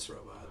de Armas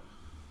robot.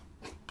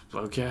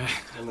 Okay.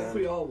 And then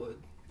we all would.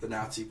 The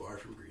Nazi bar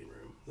from Green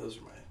Room. Those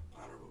are my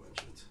honorable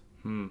mentions.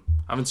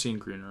 I haven't seen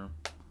Green Room.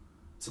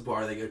 It's a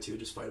bar they go to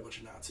just fight a bunch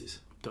of Nazis.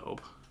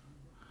 Dope.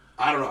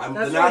 I don't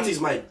know. The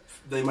Nazis might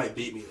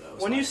beat me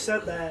though. When you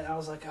said that, I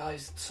was like, oh,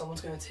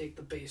 someone's gonna take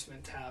the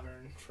Basement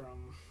Tavern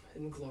from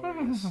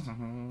Inglourious.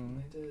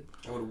 They did.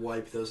 I would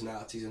wipe those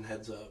Nazis and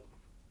heads up.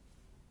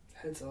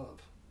 Heads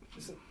up.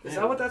 Is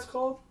that what that's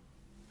called?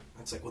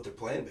 That's like what they're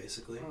playing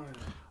basically.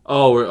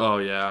 Oh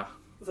yeah.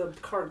 the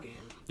card game.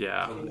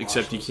 Yeah,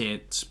 except you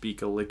can't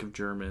speak a lick of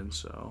German,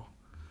 so.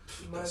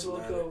 You might as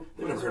well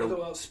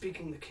go out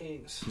speaking the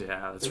Kings.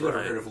 Yeah, that's I've right.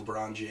 never heard of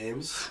LeBron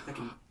James. I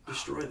can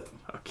destroy them.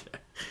 Okay.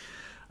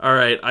 All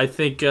right, I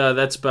think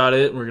that's about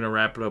it. We're going to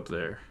wrap it up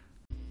there.